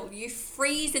still, you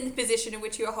freeze in the position in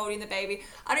which you are holding the baby.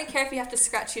 I don't care if you have to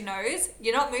scratch your nose,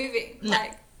 you're not moving. No.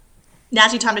 Like,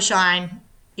 now's your time to shine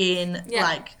in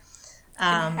like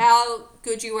how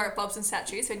good you were at Bobs and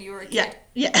Statues when you were a kid.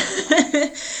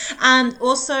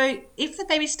 Also, if the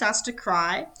baby starts to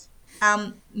cry,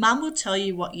 mum will tell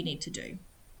you what you need to do.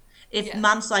 If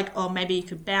mum's like, oh, maybe you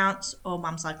could bounce, or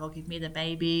mum's like, oh, give me the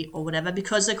baby, or whatever,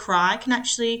 because the cry can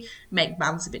actually make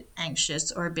mums a bit anxious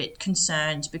or a bit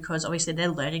concerned, because obviously they're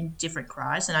learning different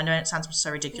cries. And I know it sounds so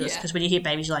ridiculous, because when you hear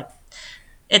babies, you're like,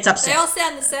 it's upset. They all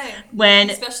sound the same.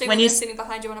 Especially when you're sitting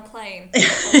behind you on a plane. They all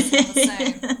sound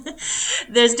the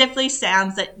same. There's definitely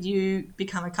sounds that you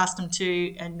become accustomed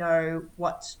to and know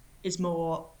what is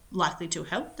more likely to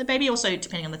help the baby, also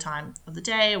depending on the time of the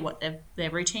day or what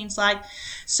their routine's like.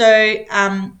 So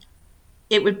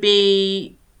it would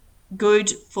be good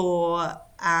for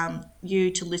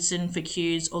you to listen for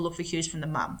cues or look for cues from the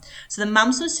mum. So the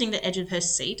mum's sort of sitting at the edge of her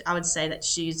seat. I would say that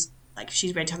she's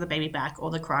ready to have the baby back,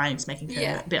 or the crying is making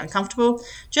her a bit uncomfortable.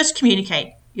 Just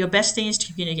communicate. Your best thing is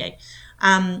to communicate.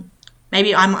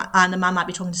 Maybe the mum might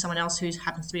be talking to someone else who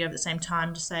happens to be over at the same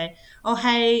time to say, oh,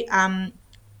 hey,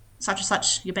 such and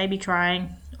such, your baby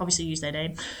crying, obviously use their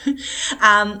name,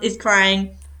 is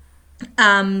crying.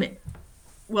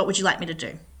 What would you like me to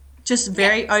do? Just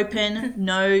very open,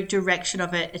 no direction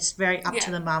of it. It's very up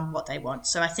to the mum what they want.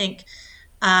 So I think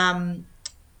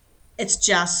it's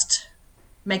just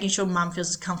making sure mum feels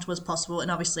as comfortable as possible, and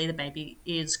obviously the baby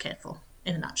is cared for,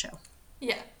 in a nutshell.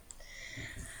 Yeah.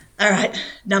 All right,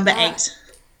 number 8.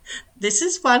 This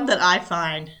is one that I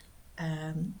find,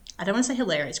 I don't want to say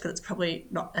hilarious because it's probably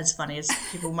not as funny as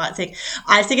people might think.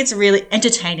 I think it's really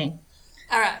entertaining.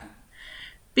 All right.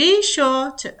 Be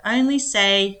sure to only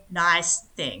say nice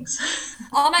things.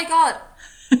 Oh my God.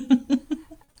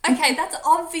 Okay, that's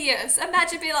obvious.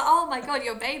 Imagine being like, oh my God,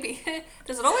 your baby.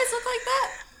 Does it always look like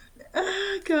that?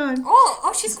 Oh, God.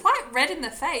 Oh, she's quite red in the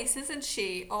face, isn't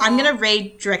she? Oh. I'm going to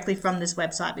read directly from this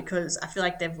website because I feel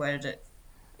like they've worded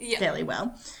it fairly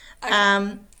well.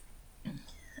 Okay.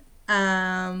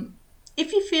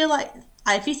 If you feel like,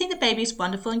 if you think the baby is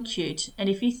wonderful and cute, and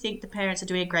if you think the parents are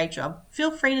doing a great job,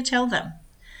 feel free to tell them.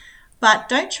 But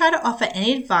don't try to offer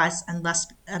any advice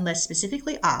unless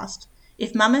specifically asked.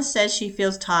 If Mama says she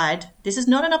feels tired, this is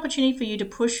not an opportunity for you to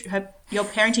push your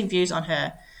parenting views on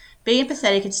her. Be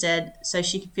empathetic instead, so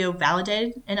she can feel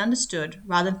validated and understood,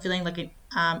 rather than feeling like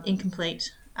an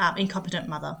incompetent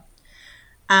mother.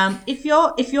 If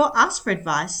you're asked for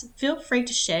advice, feel free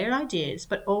to share your ideas,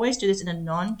 but always do this in a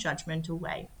non-judgmental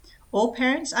way. All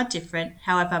parents are different.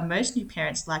 However, most new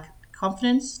parents lack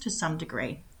confidence to some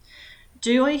degree.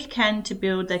 Do all you can to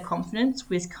build their confidence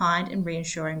with kind and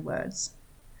reassuring words.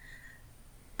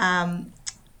 That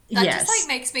just like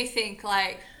makes me think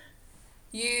like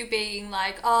you being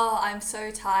like, oh, I'm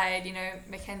so tired, you know,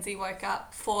 Mackenzie woke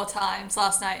up 4 times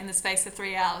last night in the space of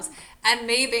 3 hours, and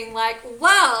me being like,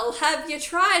 well, have you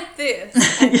tried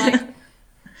this? And like,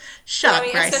 shut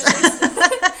up, Grace.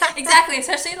 Exactly,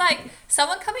 especially like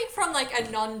someone coming from like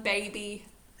a non-baby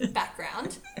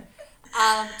background.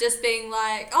 Just being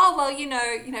like, oh, well, you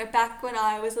know, back when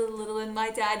I was a little and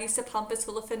my dad used to pump us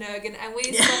full of Phenergan and we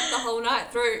slept the whole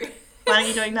night through. Why are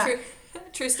you doing that?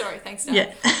 True story, thanks, Dad.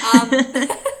 Yeah.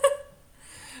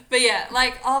 But yeah,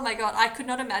 like, oh my God, I could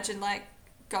not imagine like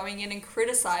going in and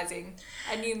criticizing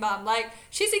a new mum. Like,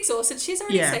 she's exhausted. She's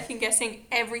already second guessing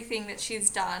everything that she's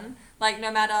done. Like,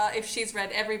 no matter if she's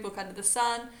read every book under the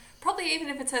sun, probably even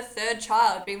if it's her 3rd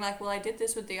child, being like, well, I did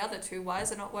this with the other 2. Why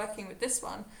is it not working with this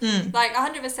one? Like,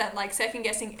 100%, like, second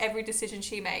guessing every decision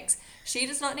she makes. She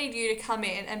does not need you to come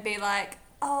in and be like,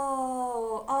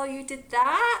 oh, you did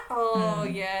that? Oh,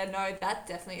 yeah, no, that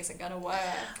definitely isn't going to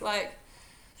work. Like,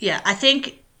 yeah, I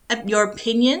think your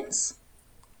opinions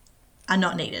are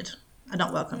not needed, are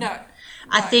not welcome. No.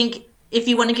 I think if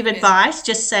you want to give advice,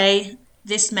 just say,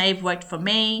 this may have worked for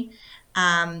me.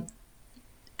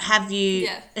 Have you,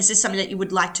 is this something that you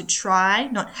would like to try?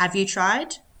 Not have you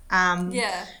tried?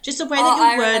 Just the way that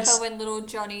your words... I remember when little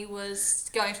Johnny was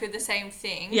going through the same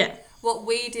thing. Yeah. What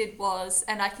we did was,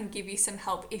 and I can give you some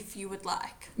help if you would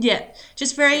like. Yeah.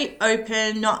 Just very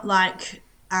open, not like...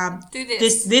 do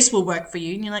this. This will work for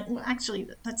you. And you're like, well, actually,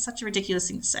 that's such a ridiculous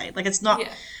thing to say. Like, it's not...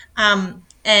 Yeah.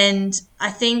 And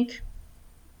I think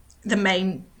the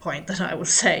main point that I would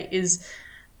say is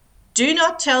do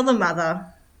not tell the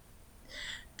mother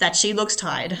that she looks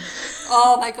tired.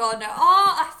 Oh my God, no.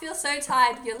 Oh, I feel so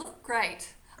tired. You look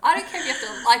great. I don't care if you have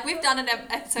to, like, we've done an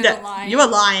episode of lying. You are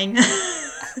lying.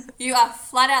 You are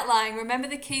flat out lying. Remember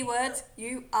the key words?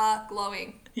 You are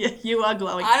glowing. Yeah, you are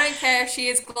glowing. I don't care if she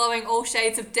is glowing all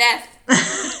shades of death.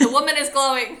 The woman is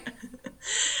glowing.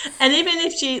 And even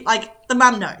if she, like, the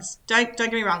mum knows. Don't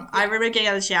get me wrong. I remember getting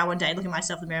out of the shower one day, looking at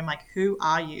myself in the mirror, I'm like, who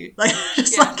are you? Like,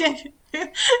 just like,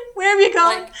 where have you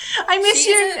gone? Like, I miss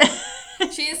you.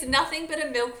 She is nothing but a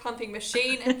milk pumping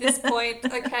machine at this point,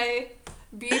 okay?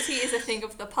 Beauty is a thing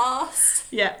of the past.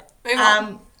 Yeah. Move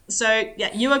on. So,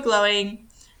 yeah, you are glowing.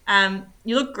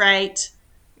 You look great.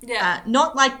 Yeah.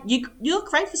 Not like, you look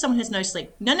great for someone who has no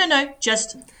sleep. No.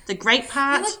 Just the great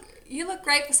part. You look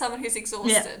great for someone who's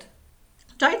exhausted.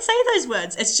 Yeah. Don't say those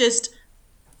words. It's just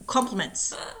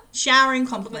compliments. Showering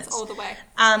compliments. All the way.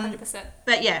 100%.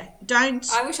 But yeah, don't...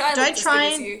 I wish I looked as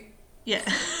good as you. Yeah.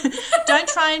 Don't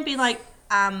try and be like...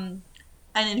 and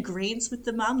in agreement with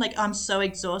the mum, like, I'm so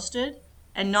exhausted,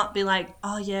 and not be like,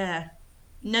 oh yeah,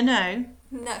 no.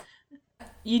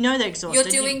 You know they're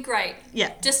exhausted. You're doing great.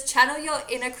 Yeah. Just channel your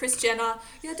inner Kris Jenner.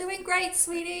 You're doing great,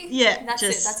 sweetie. Yeah. And that's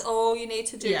it. That's all you need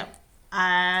to do. Yeah.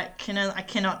 I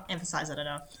cannot emphasize that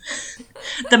enough.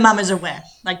 The mum is aware.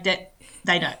 Like,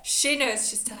 they know. She knows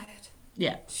she's tired.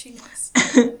 Yeah. She knows.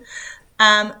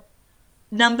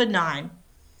 Number 9.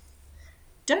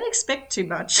 Don't expect too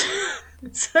much.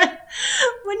 So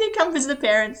when you come visit the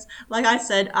parents, like I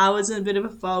said, I was in a bit of a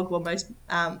fog. Well,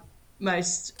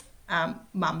 most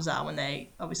mums are when they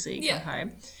obviously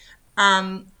come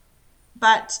home.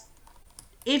 But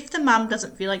if the mum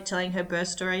doesn't feel like telling her birth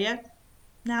story yet,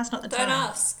 now's not the time. Don't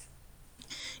ask.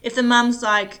 If the mum's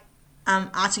like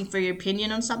asking for your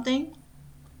opinion on something,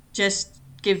 just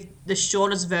give the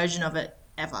shortest version of it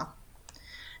ever.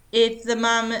 If the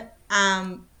mum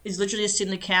is literally just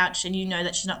sitting on the couch and you know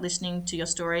that she's not listening to your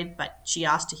story, but she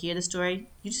asked to hear the story,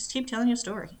 you just keep telling your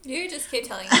story. You just keep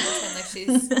telling her, pretend like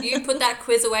she's... You put that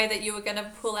quiz away that you were going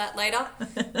to pull out later.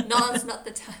 Now's not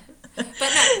the time. But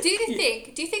no, do you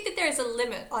think that there is a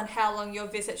limit on how long your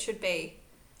visit should be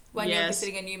when you're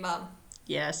visiting a new mum?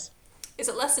 Yes. Is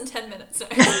it less than 10 minutes? No.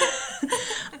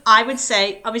 I would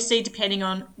say, obviously, depending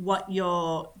on what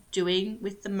you're doing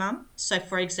with the mum. So,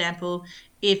 for example,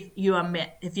 if you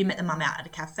met the mum out at a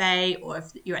cafe or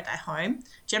if you're at their home,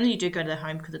 generally you do go to their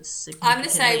home because it's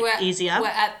significantly easier. We're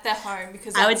at their home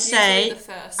because that's I would say the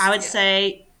first. I would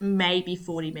say maybe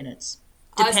 40 minutes,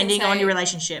 depending on your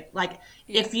relationship. Like,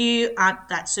 if you aren't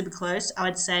that super close, I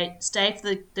would say stay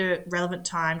for the relevant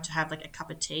time to have like a cup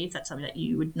of tea if that's something that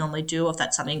you would normally do, or if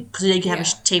that's something because you can have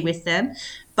a tea with them.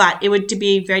 But it would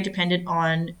be very dependent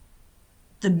on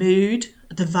the mood,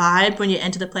 the vibe when you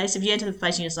enter the place. If you enter the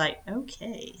place and you're just like,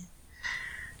 okay,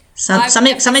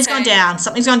 something's gone down.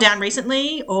 Something's gone down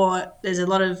recently, or there's a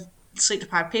lot of sleep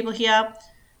deprived people here.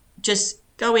 Just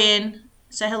go in,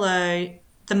 say hello.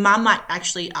 The mum might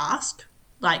actually ask,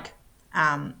 like,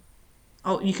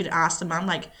 you could ask the mum,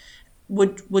 like,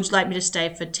 would you like me to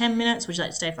stay for 10 minutes? Would you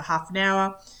like to stay for half an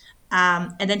hour?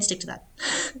 And then stick to that.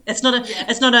 It's not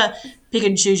a pick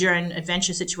and choose your own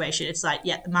adventure situation. It's like,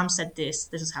 the mum said this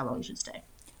is how long you should stay.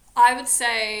 I would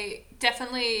say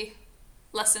definitely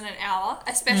less than an hour,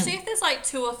 especially if there's like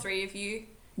 2 or 3 of you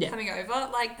coming over.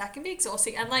 Like, that can be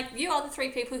exhausting. And like, you are the 3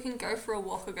 people who can go for a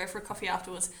walk or go for a coffee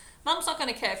afterwards. Mum's not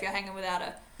going to care if you're hanging without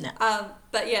her. No.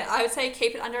 But yeah, I would say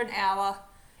keep it under an hour.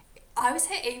 I would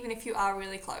say even if you are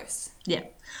really close. Yeah.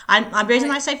 The reason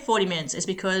I say 40 minutes is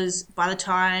because by the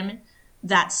time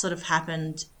that sort of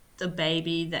happened, the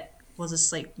baby that was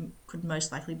asleep could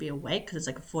most likely be awake because it's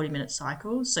like a 40-minute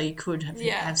cycle. So you could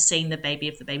have seen the baby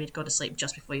if the baby had gone to sleep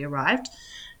just before you arrived.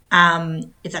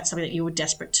 If that's something that you were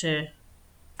desperate to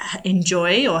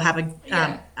enjoy or have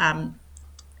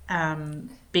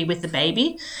be with the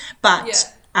baby.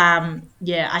 But,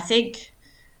 I think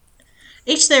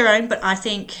each their own, but I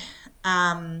think...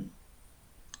 I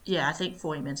think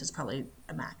 40 minutes is probably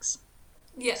a max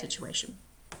situation.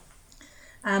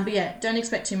 But don't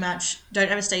expect too much.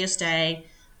 Don't overstay your stay.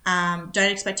 Don't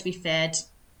expect to be fed.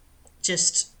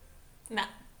 Just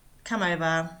come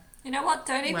over. You know what?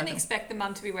 Don't even expect the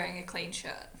mum to be wearing a clean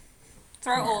shirt.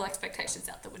 Throw all expectations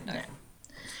out the window.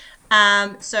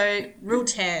 So rule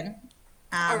 10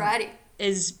 Alrighty.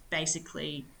 is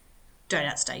basically don't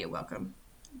outstay your welcome.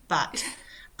 But...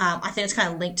 I think it's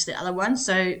kind of linked to the other one.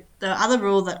 So the other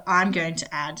rule that I'm going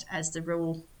to add as the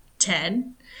rule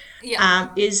 10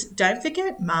 is don't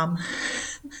forget mum,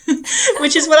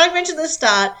 which is what I mentioned at the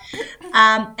start.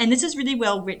 And this is really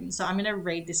well written, so I'm going to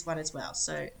read this one as well.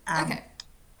 So,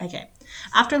 okay.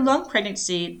 After a long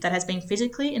pregnancy that has been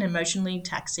physically and emotionally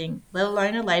taxing, let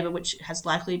alone a labour which has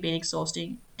likely been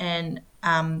exhausting, and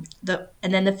then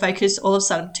the focus all of a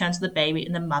sudden turns to the baby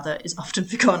and the mother is often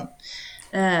forgotten.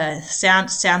 Sound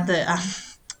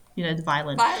the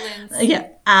violence.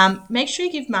 Make sure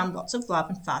you give mum lots of love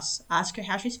and fuss. Ask her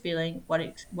how she's feeling, what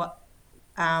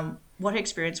her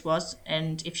experience was,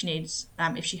 and if she needs,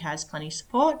 if she has plenty of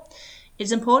support.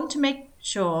 It's important to make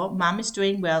sure mum is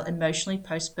doing well emotionally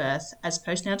post-birth, as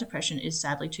postnatal depression is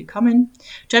sadly too common.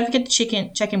 Don't forget to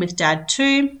check in with dad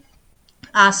too.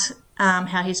 Ask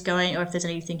how he's going or if there's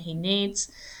anything he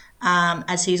needs,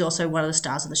 as he's also one of the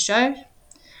stars of the show.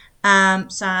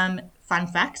 Some fun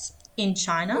facts. In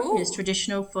China, it is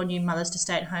traditional for new mothers to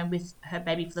stay at home with her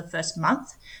baby for the first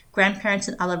month. Grandparents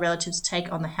and other relatives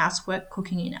take on the housework,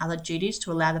 cooking and other duties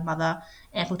to allow the mother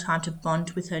ample time to bond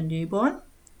with her newborn.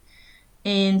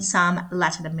 In some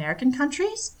Latin American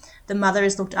countries, the mother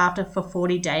is looked after for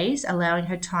 40 days, allowing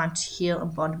her time to heal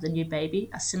and bond with the new baby.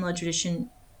 A similar tradition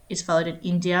is followed in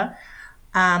India,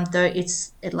 though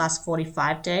it lasts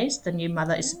 45 days. The new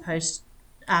mother is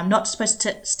not supposed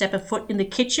to step a foot in the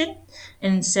kitchen,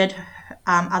 and instead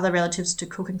other relatives to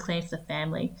cook and clean for the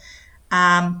family.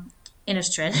 In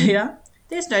Australia,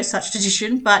 there's no such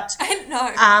tradition, but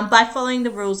No. by following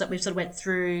the rules that we've sort of went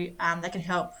through, that can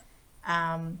help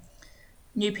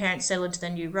new parents settle into their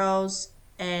new roles.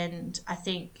 And I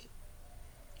think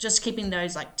just keeping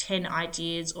those like 10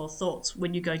 ideas or thoughts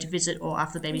when you're going to visit or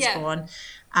after the baby's Yeah. born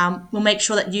will make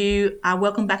sure that you are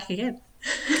welcome back again.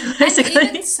 And Basically.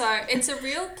 even so, it's a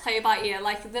real play by ear.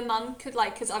 Like the mum could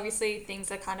like, because obviously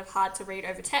things are kind of hard to read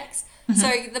over text. So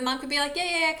the mum could be like,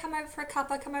 yeah, come over for a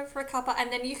cuppa,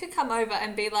 and then you could come over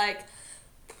and be like,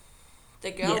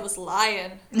 the girl was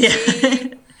lying. Yeah.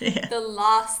 She, Yeah. the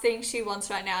last thing she wants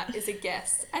right now is a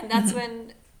guest, and that's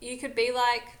when you could be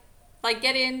like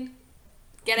get in,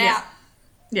 get Yeah. out,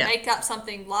 Yeah. make up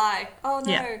something, lie. Oh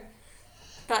no. Yeah.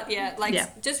 But yeah, like Yeah.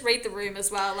 just read the room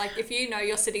as well. Like if you know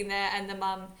you're sitting there and the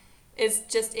mum is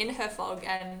just in her fog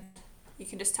and you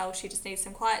can just tell she just needs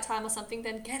some quiet time or something,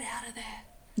 then get out of there.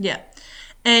 Yeah.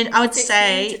 And I would It's a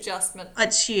say huge adjustment.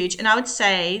 it's huge. And I would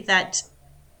say that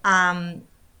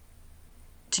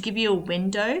to give you a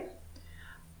window,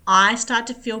 I start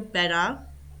to feel better,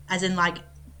 as in like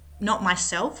not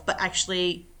myself, but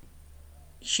actually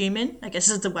human, I guess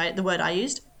is the word I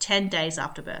used, 10 days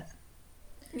after birth.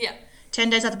 Yeah. 10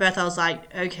 days after birth, I was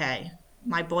like, okay,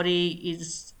 my body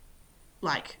is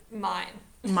like Mine.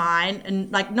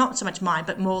 and like not so much mine,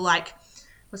 but more like,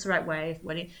 what's the right way of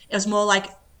wording? It was more like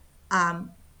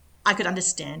I could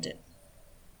understand it.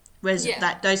 Whereas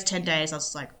that those 10 days, I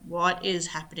was like, what is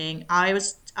happening? I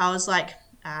was like,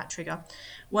 trigger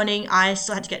warning. I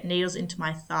still had to get needles into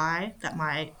my thigh that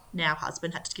my now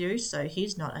husband had to do, so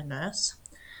he's not a nurse.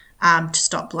 To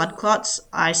stop blood clots.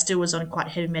 I still was on quite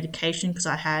heavy medication because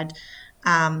I had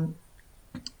some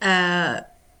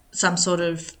sort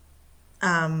of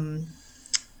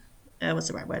what's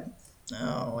the right word?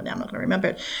 Oh, now I'm not going to remember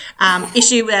it.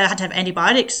 Issue where I had to have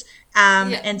antibiotics.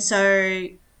 And so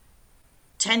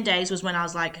 10 days was when I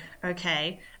was like,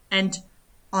 okay. And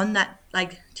on that,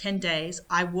 like 10 days,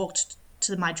 I walked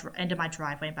to my end of my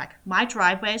driveway and back. My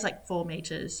driveway is like 4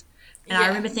 meters. And I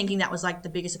remember thinking that was like the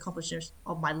biggest accomplishment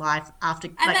of my life after,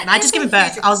 and I just given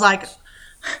birth. I was like,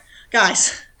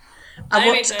 guys,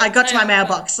 I got to my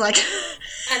mailbox, like,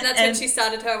 and that's when she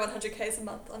started her 100Ks a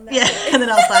month on that. Yeah, and then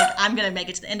I was like, I'm gonna make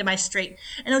it to the end of my street,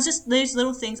 and it was just those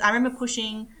little things. I remember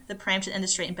pushing the pram to the end of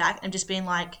the street and back, and just being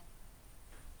like,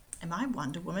 "Am I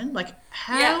Wonder Woman? Like,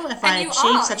 how have I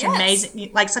achieved such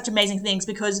amazing things?"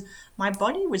 Because my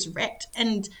body was wrecked,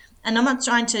 and I'm not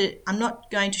going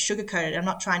to sugarcoat it. I'm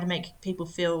not trying to make people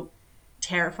feel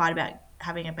terrified about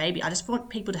having a baby. I just want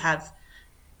people to have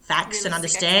facts and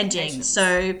understanding,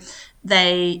 so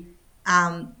they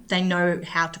know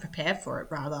how to prepare for it,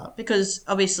 rather, because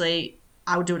obviously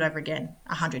I would do it over again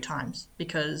 100 times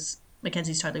because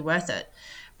Mackenzie's totally worth it,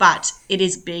 but it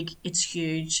is big, it's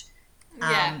huge,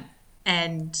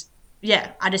 and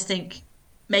I just think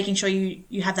making sure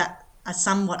you have that a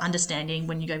somewhat understanding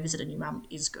when you go visit a new mum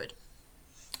is good.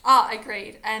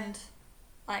 Agreed. And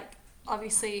like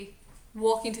obviously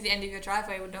walking to the end of your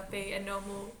driveway would not be a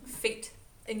normal feat,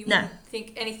 and you wouldn't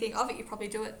think anything of it. You probably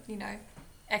do it,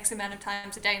 X amount of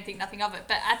times a day and think nothing of it.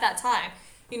 But at that time,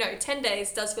 10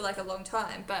 days does feel like a long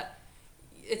time, but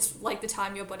it's like the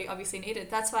time your body obviously needed.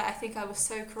 That's why I think I was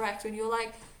so correct when you were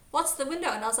like, what's the window?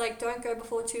 And I was like, don't go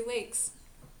before 2 weeks.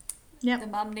 Yeah. The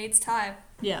mum needs time.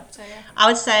 Yeah. So, yeah. I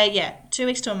would say, 2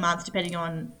 weeks to a month, depending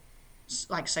on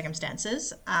like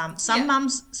circumstances. Some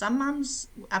mums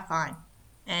are fine.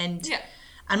 And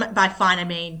by fine, I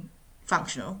mean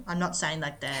functional. I'm not saying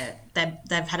like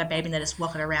they've had a baby and they're just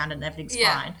walking around and everything's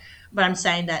fine, but I'm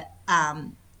saying that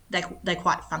they're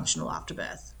quite functional after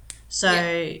birth. So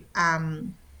it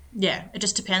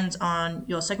just depends on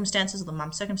your circumstances or the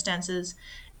mum's circumstances,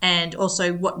 and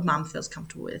also what mum feels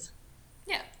comfortable with.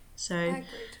 Yeah. So I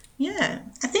agreed.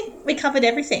 I think we covered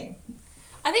everything.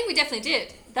 I think we definitely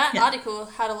did. That article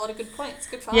had a lot of good points.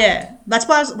 Good find. Yeah, that's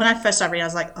why when I first started reading, I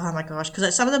was like, oh my gosh,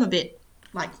 because some of them are a bit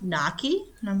like narky,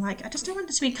 and I'm like, I just don't want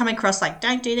this to be coming across like,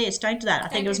 don't do this, don't do that. I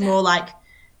think it was more like,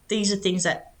 these are things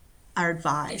that are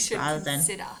advised rather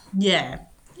consider. than yeah.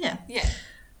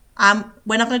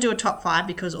 We're not going to do a top 5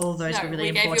 because all of those are really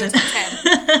important. Gave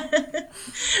you a top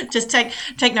 10. Just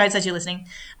take notes as you're listening.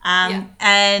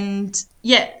 And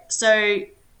so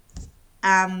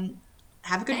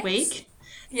have a good week.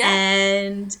 Yeah.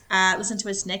 And listen to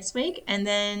us next week, and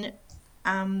then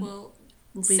we'll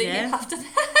be see there. you after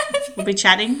that. We'll be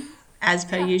chatting as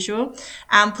per usual.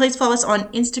 Please follow us on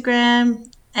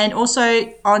Instagram and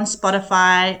also on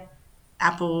Spotify,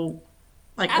 Apple,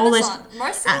 like Amazon. all this.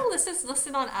 Most of our listeners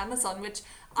listen on Amazon, which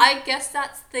I guess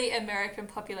that's the American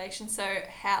population, so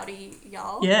howdy,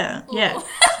 y'all. Yeah, Ooh. yeah.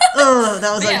 Oh,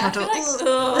 that was But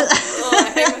uncomfortable.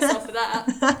 I hate myself for that.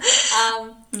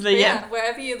 But yeah,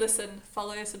 wherever you listen,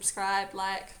 follow, subscribe,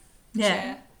 like, yeah,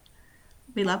 share.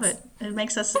 we love it.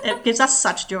 It gives us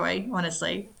such joy,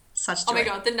 honestly. Such joy. Oh my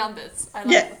god, the numbers. I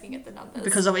like looking at the numbers.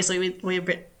 Because obviously we're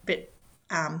a bit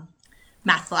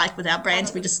math-like with our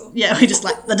brains. Analytical. We just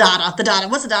like the data.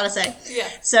 What's the data say? Yeah.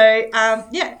 So,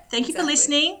 thank you for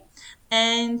listening,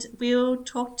 and we'll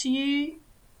talk to you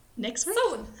next week.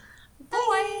 Soon. Bye.